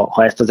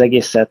ezt az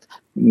egészet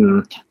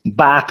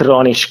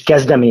bátran és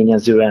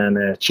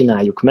kezdeményezően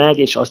csináljuk meg,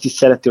 és azt is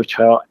szereti,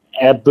 hogyha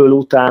ebből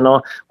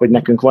utána, hogy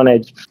nekünk van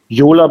egy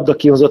jó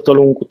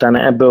labdakihozatalunk,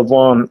 utána ebből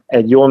van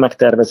egy jól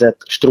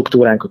megtervezett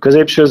struktúránk a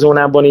középső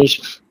zónában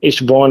is, és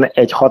van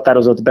egy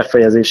határozott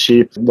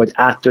befejezési vagy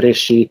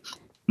áttörési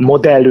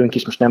modellünk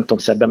is, most nem tudom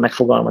szebben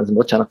megfogalmazni,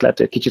 bocsánat, lehet,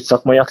 hogy egy kicsit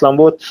szakmaiatlan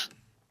volt,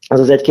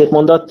 az egy-két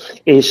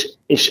mondat, és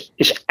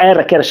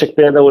erre keresek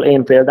például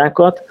én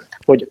példákat,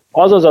 hogy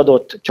az az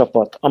adott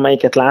csapat,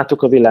 amelyiket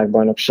látok a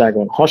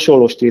világbajnokságon,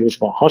 hasonló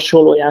stílusban,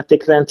 hasonló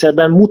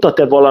játékrendszerben,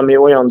 mutat-e valami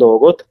olyan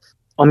dolgot,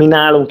 ami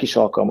nálunk is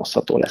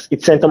alkalmazható lesz.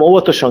 Itt szerintem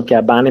óvatosan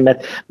kell bánni,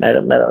 mert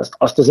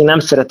azt azért nem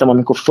szeretem,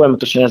 amikor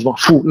folyamatosan ez van,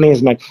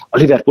 nézd meg, a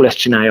Liverpool ezt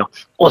csinálja,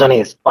 oda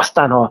néz,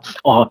 aztán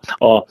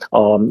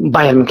a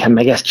Bayern München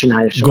meg ezt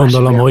csinálja.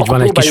 Gondolom, hogy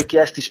van egy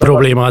kis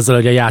probléma azzal,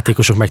 hogy a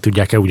játékosok meg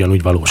tudják-e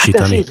ugyanúgy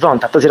valósítani. Hát ez így van,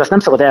 tehát azért azt nem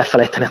szabad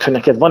elfelejtened, hogy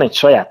neked van egy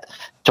saját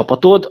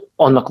csapatod,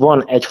 annak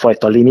van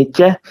egyfajta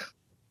limitje,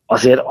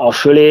 azért a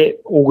fölé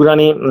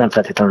ugrani nem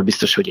feltétlenül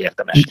biztos, hogy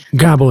érdemes.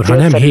 Gábor,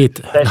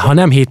 ha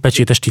nem 7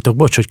 pecsétes titok,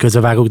 bocs, hogy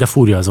közbevágok, de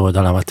fúrja az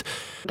oldalamat.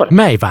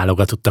 Mely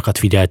válogatottakat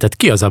figyelted?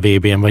 Ki az a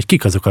VB-n, vagy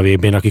kik azok a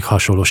VB-n, akik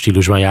hasonló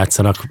stílusban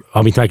játszanak,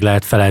 amit meg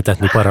lehet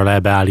feleltetni,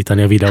 paralelbe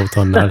állítani a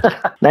videótonnal?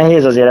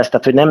 Nehéz azért ez,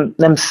 tehát hogy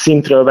nem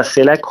szintről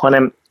beszélek,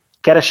 hanem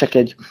keresek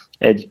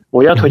egy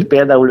olyat, hogy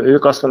például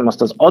ők azt mondom,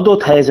 azt az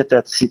adott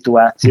helyzetet,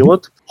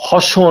 szituációt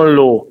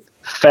hasonló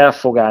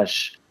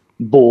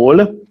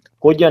felfogásból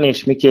hogyan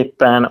és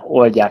miképpen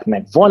oldják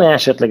meg. Van-e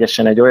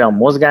esetlegesen egy olyan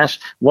mozgás,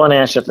 van-e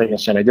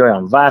esetlegesen egy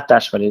olyan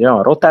váltás, vagy egy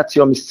olyan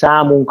rotáció, ami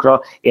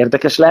számunkra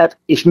érdekes lehet,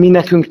 és mi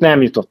nekünk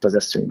nem jutott az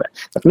eszünkbe.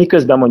 Tehát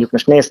miközben mondjuk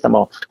most néztem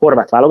a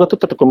horvát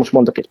válogatottat, akkor most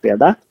mondok egy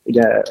példát,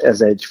 ugye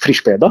ez egy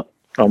friss példa,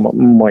 a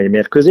mai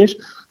mérkőzés.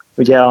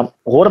 Ugye a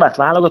horvát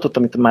válogatott,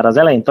 amit már az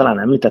elején talán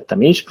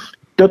említettem is,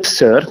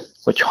 többször,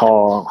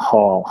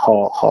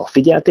 ha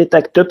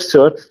figyeltétek,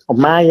 többször a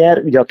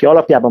Maier, ugye aki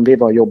alapjában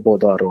véve a jobb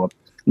oldalról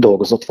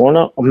dolgozott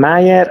volna, a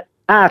Maier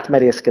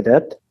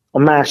átmerészkedett a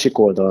másik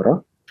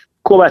oldalra,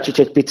 Kovácsics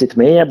egy picit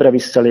mélyebbre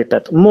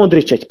visszalépett,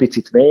 Modric egy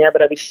picit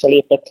mélyebbre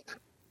visszalépett,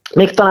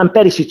 még talán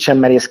Perisic sem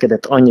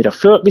merészkedett annyira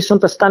föl,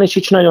 viszont a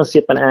Stanisic nagyon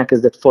szépen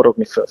elkezdett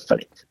forogni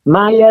fölfelé.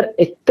 Maier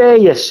egy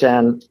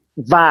teljesen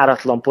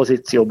váratlan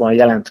pozícióban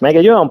jelent meg,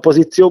 egy olyan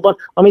pozícióban,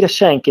 amire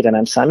senkire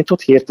nem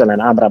számított, hirtelen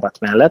Amrabat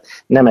mellett,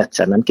 nem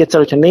egyszer, nem kétszer.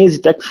 Hogyha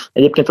nézitek,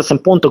 egyébként azt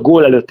hiszem pont a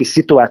gól előtti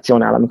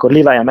szituációnál, amikor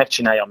Livaja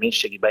megcsinálja a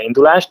mélységi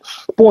beindulást,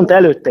 pont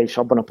előtte is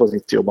abban a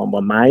pozícióban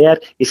van Maier,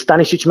 és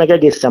Stanisic meg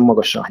egészen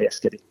magasan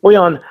helyezkedik.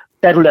 Olyan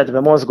területbe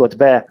mozgott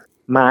be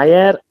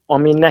Maier,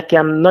 ami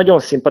nekem nagyon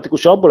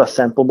szimpatikus abból a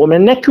szempontból,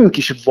 mert nekünk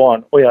is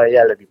van olyan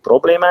jellegű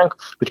problémánk,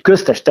 hogy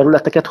köztes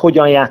területeket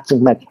hogyan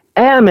játszunk meg.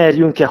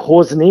 Elmerjünk-e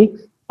hozni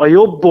a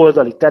jobb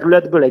oldali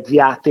területből egy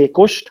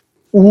játékost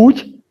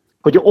úgy,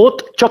 hogy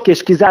ott csak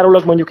és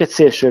kizárólag mondjuk egy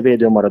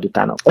szélsővédő marad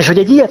utána. És hogy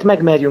egy ilyet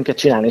megmerjünk-e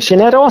csinálni. És én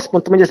erre azt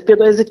mondtam, hogy ez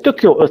például ez egy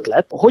tök jó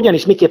ötlet, hogyan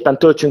is miképpen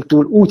töltsünk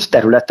túl úgy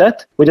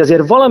területet, hogy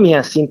azért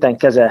valamilyen szinten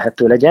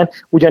kezelhető legyen,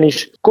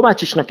 ugyanis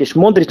Kovácsicsnak és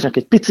Modricnak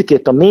egy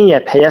picikét a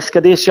mélyebb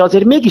helyezkedése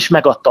azért mégis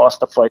megadta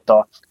azt a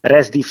fajta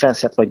rest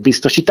defense-et vagy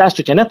biztosítást,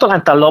 hogyha ne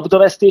talántán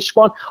labdavesztés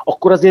van,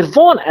 akkor azért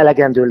van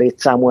elegendő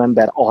létszámú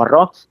ember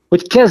arra,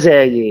 hogy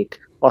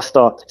kezeljék azt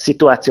a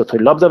szituációt, hogy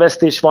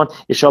labdavesztés van,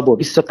 és abból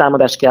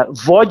visszatámadás kell,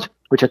 vagy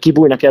hogyha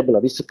kibújnak ebből a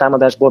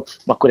visszatámadásból,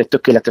 akkor egy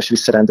tökéletes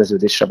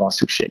visszarendeződésre van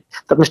szükség.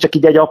 Tehát most csak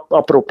így egy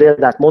apró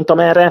példát mondtam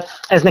erre,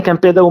 ez nekem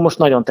például most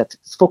nagyon tetszik.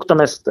 Fogtam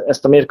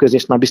ezt a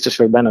mérkőzést, már biztos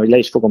vagyok benne, hogy le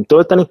is fogom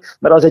tölteni,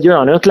 mert az egy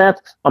olyan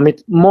ötlet,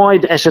 amit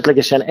majd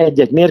esetlegesen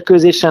egy-egy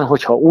mérkőzésen,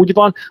 hogyha úgy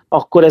van,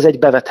 akkor ez egy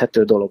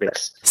bevethető dolog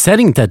lesz.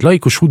 Szerinted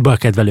laikus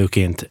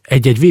futballkedvelőként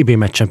egy-egy VB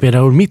meccsen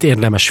például mit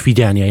érdemes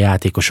figyelni a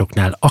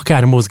játékosoknál,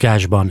 akár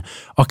mozgásban,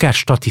 akár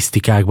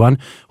statisztikákban,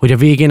 hogy a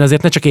végén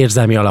azért ne csak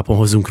érzelmi alapon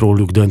hozzunk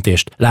róluk döntést.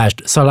 Lásd,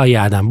 Szalai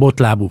Ádám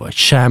botlábú vagy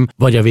sem,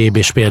 vagy a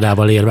VB-s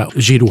példával érve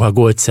Giroud, ha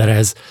gólt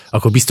szerez,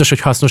 akkor biztos, hogy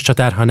hasznos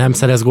csatár, ha nem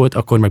szerez gólt,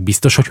 akkor meg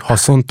biztos, hogy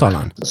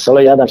haszontalan.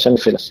 Szalai Ádám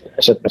semmiféle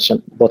esetben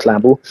sem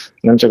botlábú,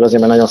 nem csak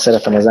azért, mert nagyon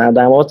szeretem az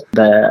Ádámot,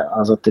 de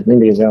az ott egy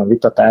mindig olyan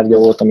vitatárgya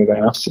volt, amivel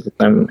én abszolút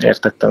nem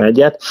értettem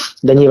egyet,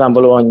 de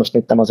nyilvánvalóan, hogy most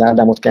itt az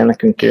Ádámot kell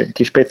nekünk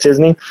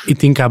kispécézni.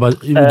 Itt inkább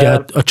ugye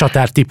a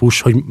csatár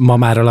típus, hogy ma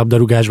már a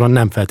labdarúgásban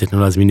nem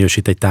feltétlenül az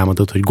minősít egy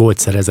támadót, hogy gólt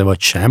szereze vagy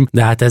sem,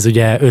 de hát ez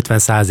ugye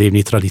 50-100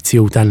 évnyi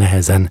tradíció után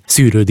nehezen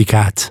szűrődik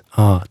át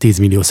a 10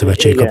 millió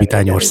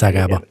szövetségkapitány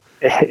országába.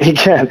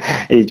 Igen,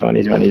 így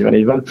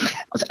van.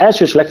 Az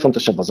első és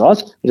legfontosabb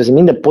az, hogy azért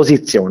minden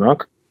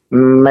pozíciónak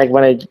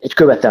megvan egy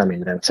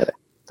követelményrendszere.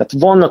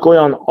 Tehát vannak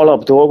olyan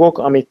alapdolgok,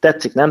 amit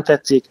tetszik, nem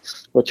tetszik,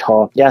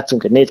 hogyha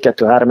játszunk egy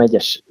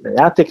 4-2-3-1-es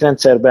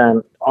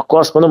játékrendszerben, akkor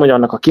azt mondom, hogy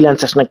annak a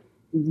 9-esnek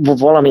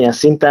valamilyen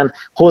szinten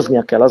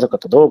hoznia kell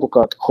azokat a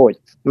dolgokat, hogy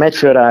megy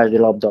föl rá egy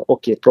labda,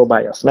 oké,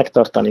 próbálja azt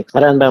megtartani,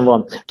 rendben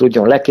van,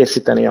 tudjon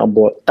lekészíteni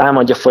abból,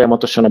 támadja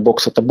folyamatosan a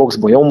boxot, a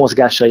boxból jó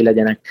mozgásai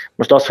legyenek.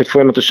 Most az, hogy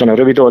folyamatosan a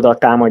rövid oldal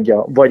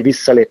támadja, vagy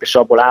visszalép, és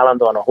abból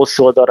állandóan a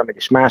hosszú oldalra megy,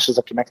 és más az,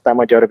 aki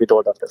megtámadja a rövid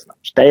oldalt, ez nem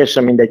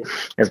teljesen mindegy,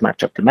 ez már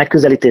csak a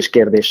megközelítés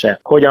kérdése,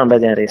 hogyan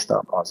vegyen részt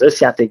az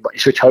összjátékban,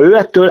 és hogyha ő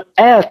ettől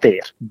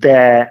eltér,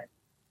 de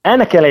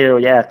ennek ellenére,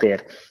 hogy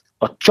eltér,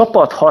 a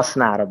csapat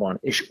hasznára van,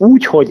 és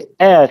úgy, hogy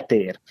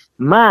eltér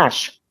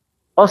más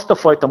azt a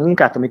fajta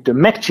munkát, amit ő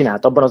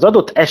megcsinált, abban az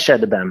adott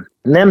esetben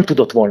nem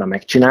tudott volna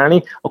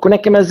megcsinálni, akkor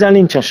nekem ezzel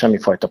nincsen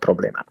semmifajta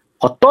problémám.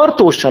 Ha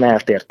tartósan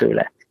eltér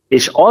tőle,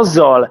 és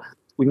azzal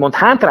úgymond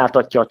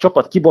hátráltatja a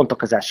csapat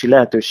kibontakozási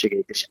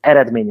lehetőségeit és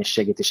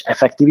eredményességét és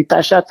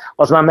effektivitását,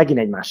 az már megint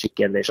egy másik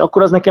kérdés.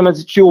 Akkor az nekem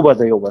ez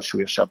jóval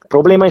súlyosabb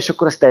probléma, és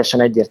akkor ezt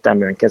teljesen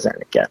egyértelműen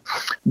kezelni kell.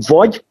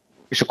 Vagy,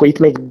 és akkor itt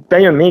még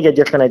bejön még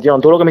egyetlen egy olyan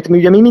dolog, amit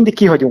mi mindig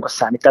kihagyunk a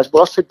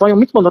számításból, azt, hogy vajon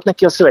mit mondott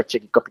neki a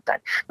szövetségi kapitány.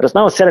 Mert azt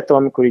nagyon szeretem,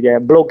 amikor ugye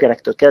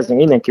bloggerektől kezdve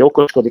mindenki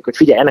okoskodik, hogy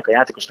figyelj, ennek a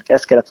játékosnak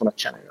ezt kellett volna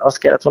csinálni, azt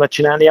kellett volna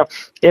csinálnia.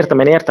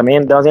 Értem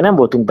én, de azért nem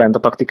voltunk bent a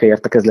taktikai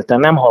értekezleten,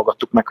 nem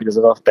hallgattuk meg, hogy az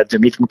adott edző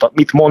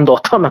mit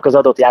mondott annak az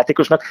adott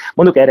játékosnak.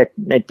 Mondok erre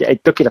egy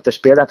tökéletes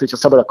példát, hogyha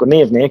szabad, akkor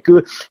név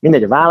nélkül,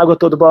 mindegy a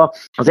válogatottban,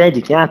 az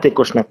egyik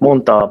játékosnak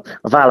mondta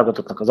a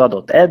válogatottnak az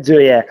adott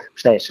edzője,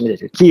 és teljesen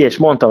mindegy, hogy ki, és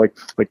mondta, hogy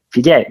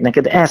figyelj,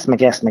 neked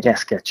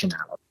ezt kell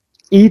csinálnod.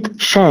 Itt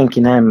senki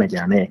nem megy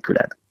el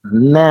nélküled.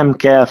 Nem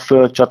kell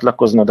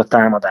fölcsatlakoznod a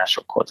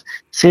támadásokhoz.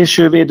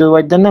 Szélsővédő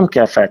vagy, de nem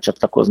kell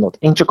felcsatlakoznod.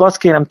 Én csak azt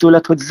kérem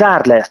tőled, hogy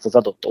zárd le ezt az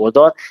adott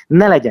oldalt,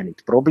 ne legyen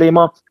itt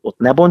probléma, ott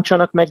ne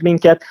bontsanak meg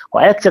minket.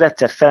 Ha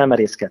egyszer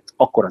felmerészkedsz,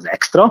 akkor az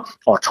extra,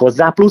 adsz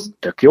hozzá plusz,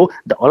 tök jó,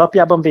 de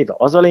alapjában véve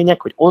az a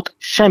lényeg, hogy ott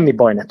semmi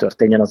baj ne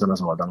történjen azon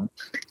az oldalon.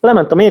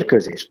 Lement a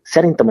mérkőzés.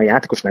 Szerintem a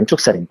játékos, nem csak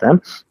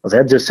szerintem, az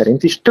edző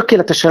szerint is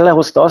tökéletesen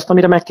lehozta azt,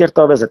 amire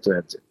megkérte a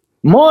vezetőedző.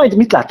 Majd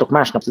mit látok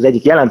másnap az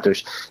egyik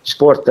jelentős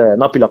sport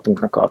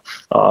napilapunknak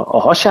a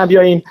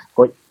hasábjain,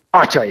 hogy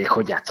atyaik,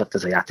 hogy játszott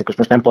ez a játékos.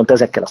 Most nem pont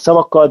ezekkel a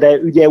szavakkal, de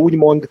ugye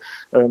úgymond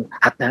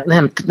hát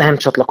nem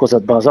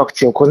csatlakozott be az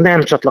akciókhoz,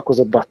 nem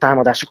csatlakozott be a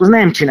támadásokhoz,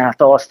 nem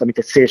csinálta azt, amit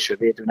egy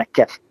szélsővédőnek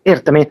kell.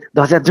 Értem én,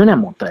 de az edző nem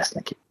mondta ezt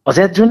neki. Az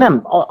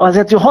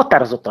edző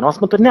határozottan azt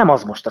mondta, hogy nem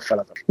az most a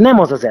feladat. Nem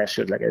az az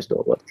elsődleges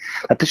dolgot.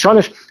 Tehát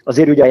sajnos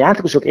azért ugye a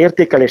játékosok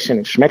értékelésén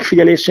és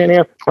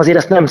megfigyelésénél azért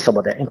ezt nem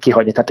szabad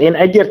kihagyni. Tehát én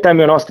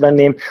egyértelműen azt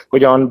venném,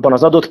 hogy abban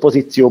az adott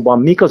pozícióban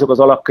mik azok az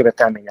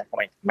alapkövetelmények,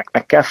 amelyeknek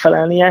meg kell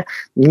felelnie.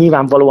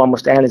 Nyilvánvalóan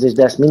most elnézést,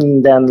 de ezt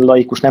minden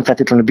laikus nem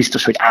feltétlenül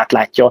biztos, hogy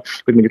átlátja,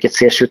 hogy mondjuk egy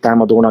szélső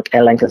támadónak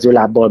ellenkező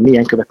lábbal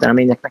milyen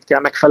követelményeknek kell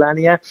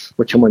megfelelnie,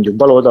 hogyha mondjuk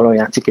bal oldalon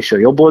játszik, és ő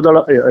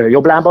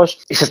jobblábas,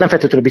 és ez nem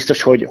feltétlenül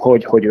biztos, hogy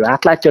ő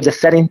átlátja, de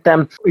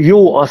szerintem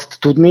jó azt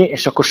tudni,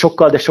 és akkor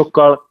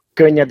sokkal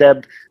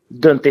könnyedebb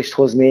döntést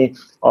hozni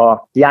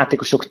a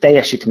játékosok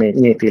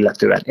teljesítményét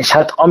illetően. És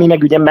hát ami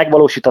meg ugye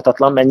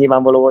megvalósíthatatlan, mert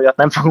nyilvánvalóan olyat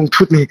nem fogunk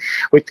tudni,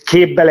 hogy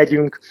képbe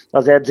legyünk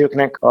az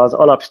edzőknek az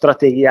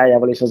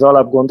alapstratégiájával és az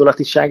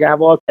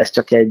alapgondolatiságával. Ez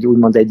csak egy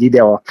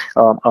idea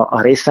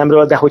a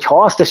részemről, de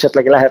hogyha azt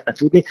esetleg lehetne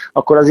tudni,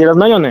 akkor azért az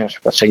nagyon-nagyon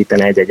sokat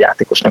segítene egy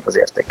játékosnak az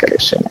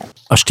értékelésénél.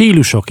 A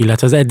stílusok,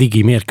 illetve az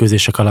eddigi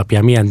mérkőzések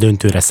alapján milyen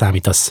döntőre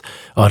számítasz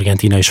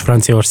Argentína és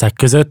Franciaország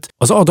között?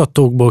 Az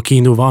adatokból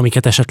kiindulva,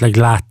 amiket esetleg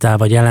láttál,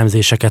 vagy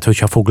elemzéseket,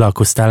 hogyha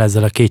foglalkoztál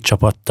ezzel a két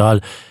csapattal,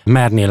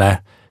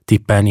 mernél-e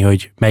tippelni,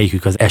 hogy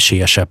melyikük az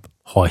esélyesebb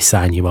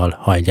hajszányival,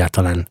 ha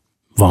egyáltalán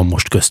van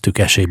most köztük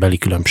esélybeli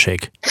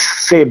különbség?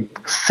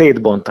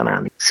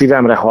 Szétbontanám.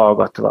 Szívemre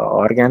hallgatva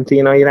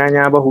Argentína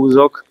irányába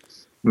húzok,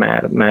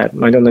 mert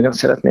nagyon-nagyon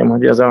szeretném,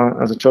 hogy az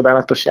a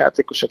csodálatos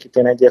játékos, akit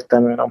én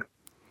egyértelműen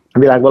a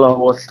világ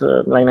valahol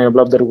legnagyobb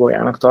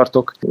labdarúgójának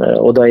tartok,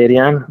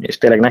 odaérjen, és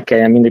tényleg ne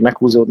kelljen mindig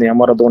meghúzódni a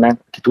Maradónát,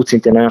 akit úgy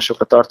szintén nagyon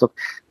sokat tartok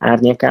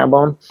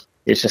árnyékában,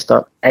 és ezt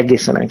a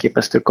egészen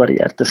elképesztő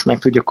karriert ezt meg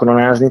tudja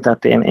koronázni,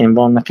 tehát én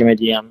van nekem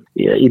egy ilyen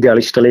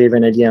idealista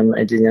lévén egy ilyen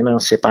nagyon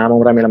szép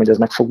álmom, remélem, hogy ez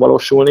meg fog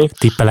valósulni.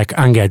 Tippelek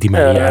Ángel Di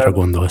Mariára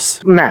gondolsz?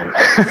 Nem.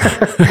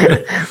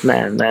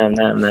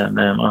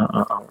 nem.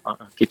 A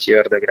kicsi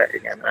ördögre,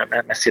 igen.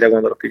 Messzire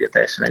gondolok, ugye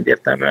teljesen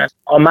egyértelműen.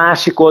 A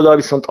másik oldal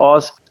viszont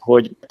az,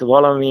 hogy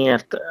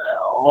valamiért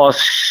az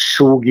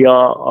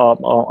súgja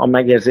a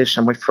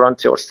megérzésem, hogy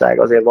Franciaország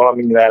azért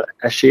valamivel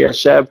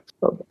esélyesebb.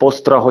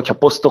 Posztra, hogyha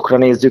posztokra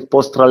nézzük,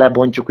 posztra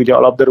lebontjuk ugye a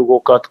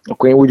labdarúgókat,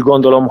 akkor én úgy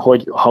gondolom,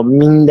 hogy ha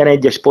minden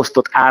egyes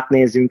posztot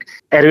átnézünk,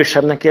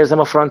 erősebbnek érzem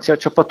a francia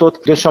csapatot,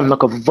 és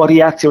annak a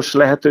variációs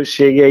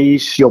lehetőségei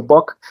is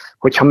jobbak.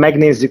 Hogyha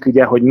megnézzük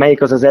ugye, hogy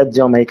melyik az az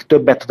edző, amelyik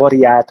többet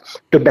variált,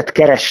 többet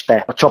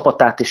kereste a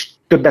csapatát, és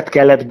többet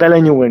kellett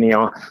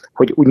belenyúlnia,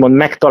 hogy úgymond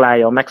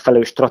megtalálja a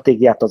megfelelő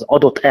stratégiát az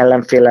adott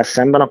ellenféllel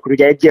szemben, akkor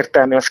ugye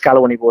egyértelműen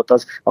Scaloni volt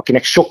az,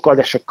 akinek sokkal,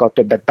 de sokkal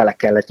többet bele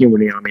kellett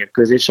nyúlnia a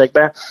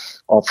mérkőzésekbe.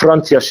 A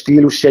francia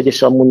stílusjegy,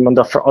 és úgymond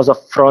az a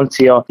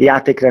francia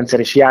játékrendszer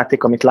és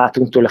játék, amit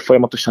látunk tőle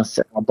folyamatosan,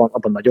 abban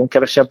nagyon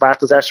kevesebb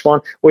változás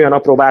van. Olyan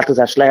apró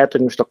változás lehet,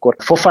 hogy most akkor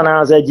Fofana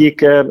az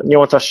egyik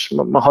 8-as,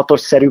 6-os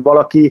szerű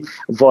valaki,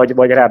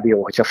 vagy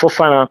Rabiot. Hogyha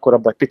Fofana, akkor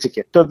abban egy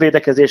picikét több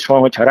védekezés van,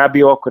 hogyha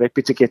Rabiot, akkor egy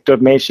picikét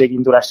több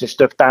mélységindulás és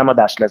több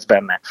támadás lesz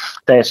benne.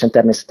 Teljesen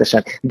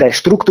természetesen. De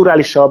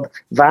strukturálisabb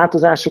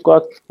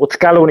változásokat ott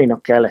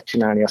Scaloninak kellett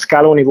csinálni. A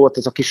Scaloni volt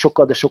az, aki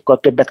sokkal, de sokkal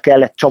többet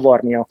kellett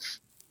csavarnia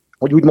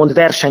hogy úgymond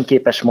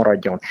versenyképes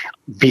maradjon.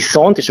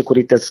 Viszont, és akkor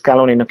itt ez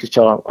Scaloninak is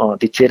a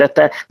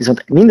dicsérete,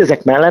 viszont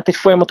mindezek mellett egy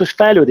folyamatos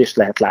fejlődést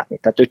lehet látni.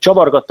 Tehát ő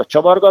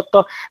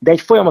csavargatta, de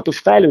egy folyamatos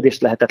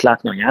fejlődést lehetett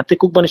látni a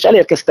játékukban, és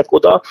elérkeztek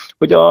oda,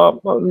 hogy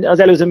az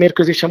előző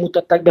mérkőzésen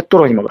mutatták be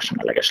torony magasan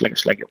a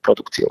leges legjobb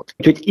produkciót.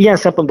 Úgyhogy ilyen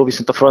szempontból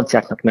viszont a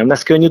franciáknak nem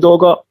lesz könnyű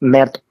dolga,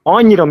 mert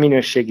annyira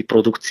minőségi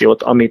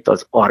produkciót, amit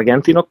az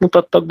argentinok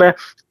mutattak be,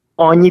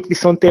 annyit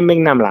viszont én még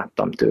nem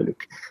láttam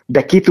tőlük.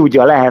 De ki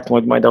tudja, lehet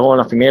majd a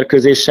holnapi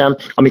mérkőzésen,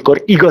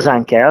 amikor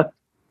igazán kell,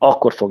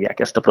 akkor fogják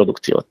ezt a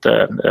produkciót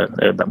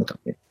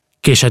bemutatni.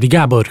 Késedi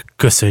Gábor,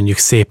 köszönjük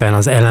szépen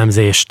az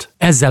elemzést.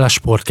 Ezzel a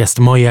Sportcast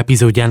mai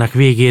epizódjának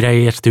végére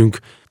értünk.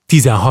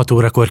 16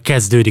 órakor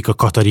kezdődik a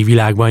katari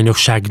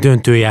világbajnokság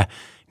döntője.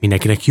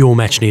 Mindenkinek jó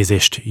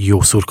meccsnézést,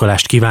 jó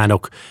szurkolást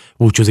kívánok.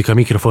 Búcsúzik a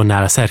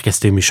mikrofonnál a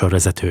szerkesztő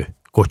műsorvezető,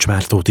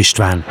 Kocsmár Tóth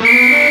István.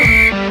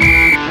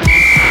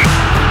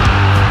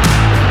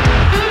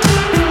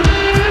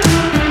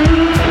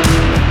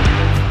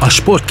 A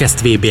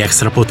Sportcast VB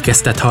Extra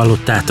podcastet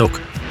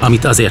hallottátok,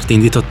 amit azért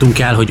indítottunk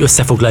el, hogy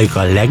összefoglaljuk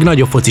a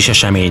legnagyobb focis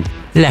esemény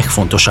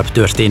legfontosabb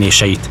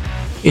történéseit,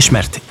 és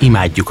mert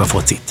imádjuk a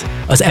focit.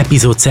 Az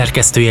epizód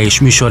szerkesztője és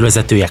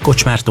műsorvezetője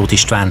Kocsmár Tóth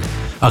István,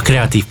 a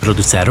kreatív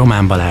producer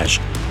Román Balázs,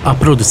 a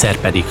producer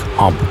pedig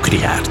Hambuk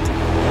Richárd.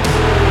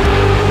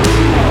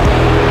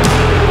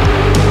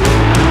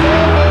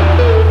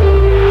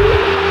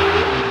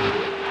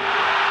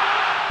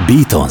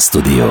 Beaton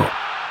Studio.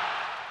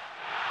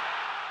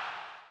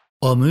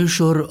 A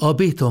műsor a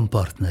Beaton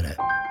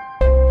partnere.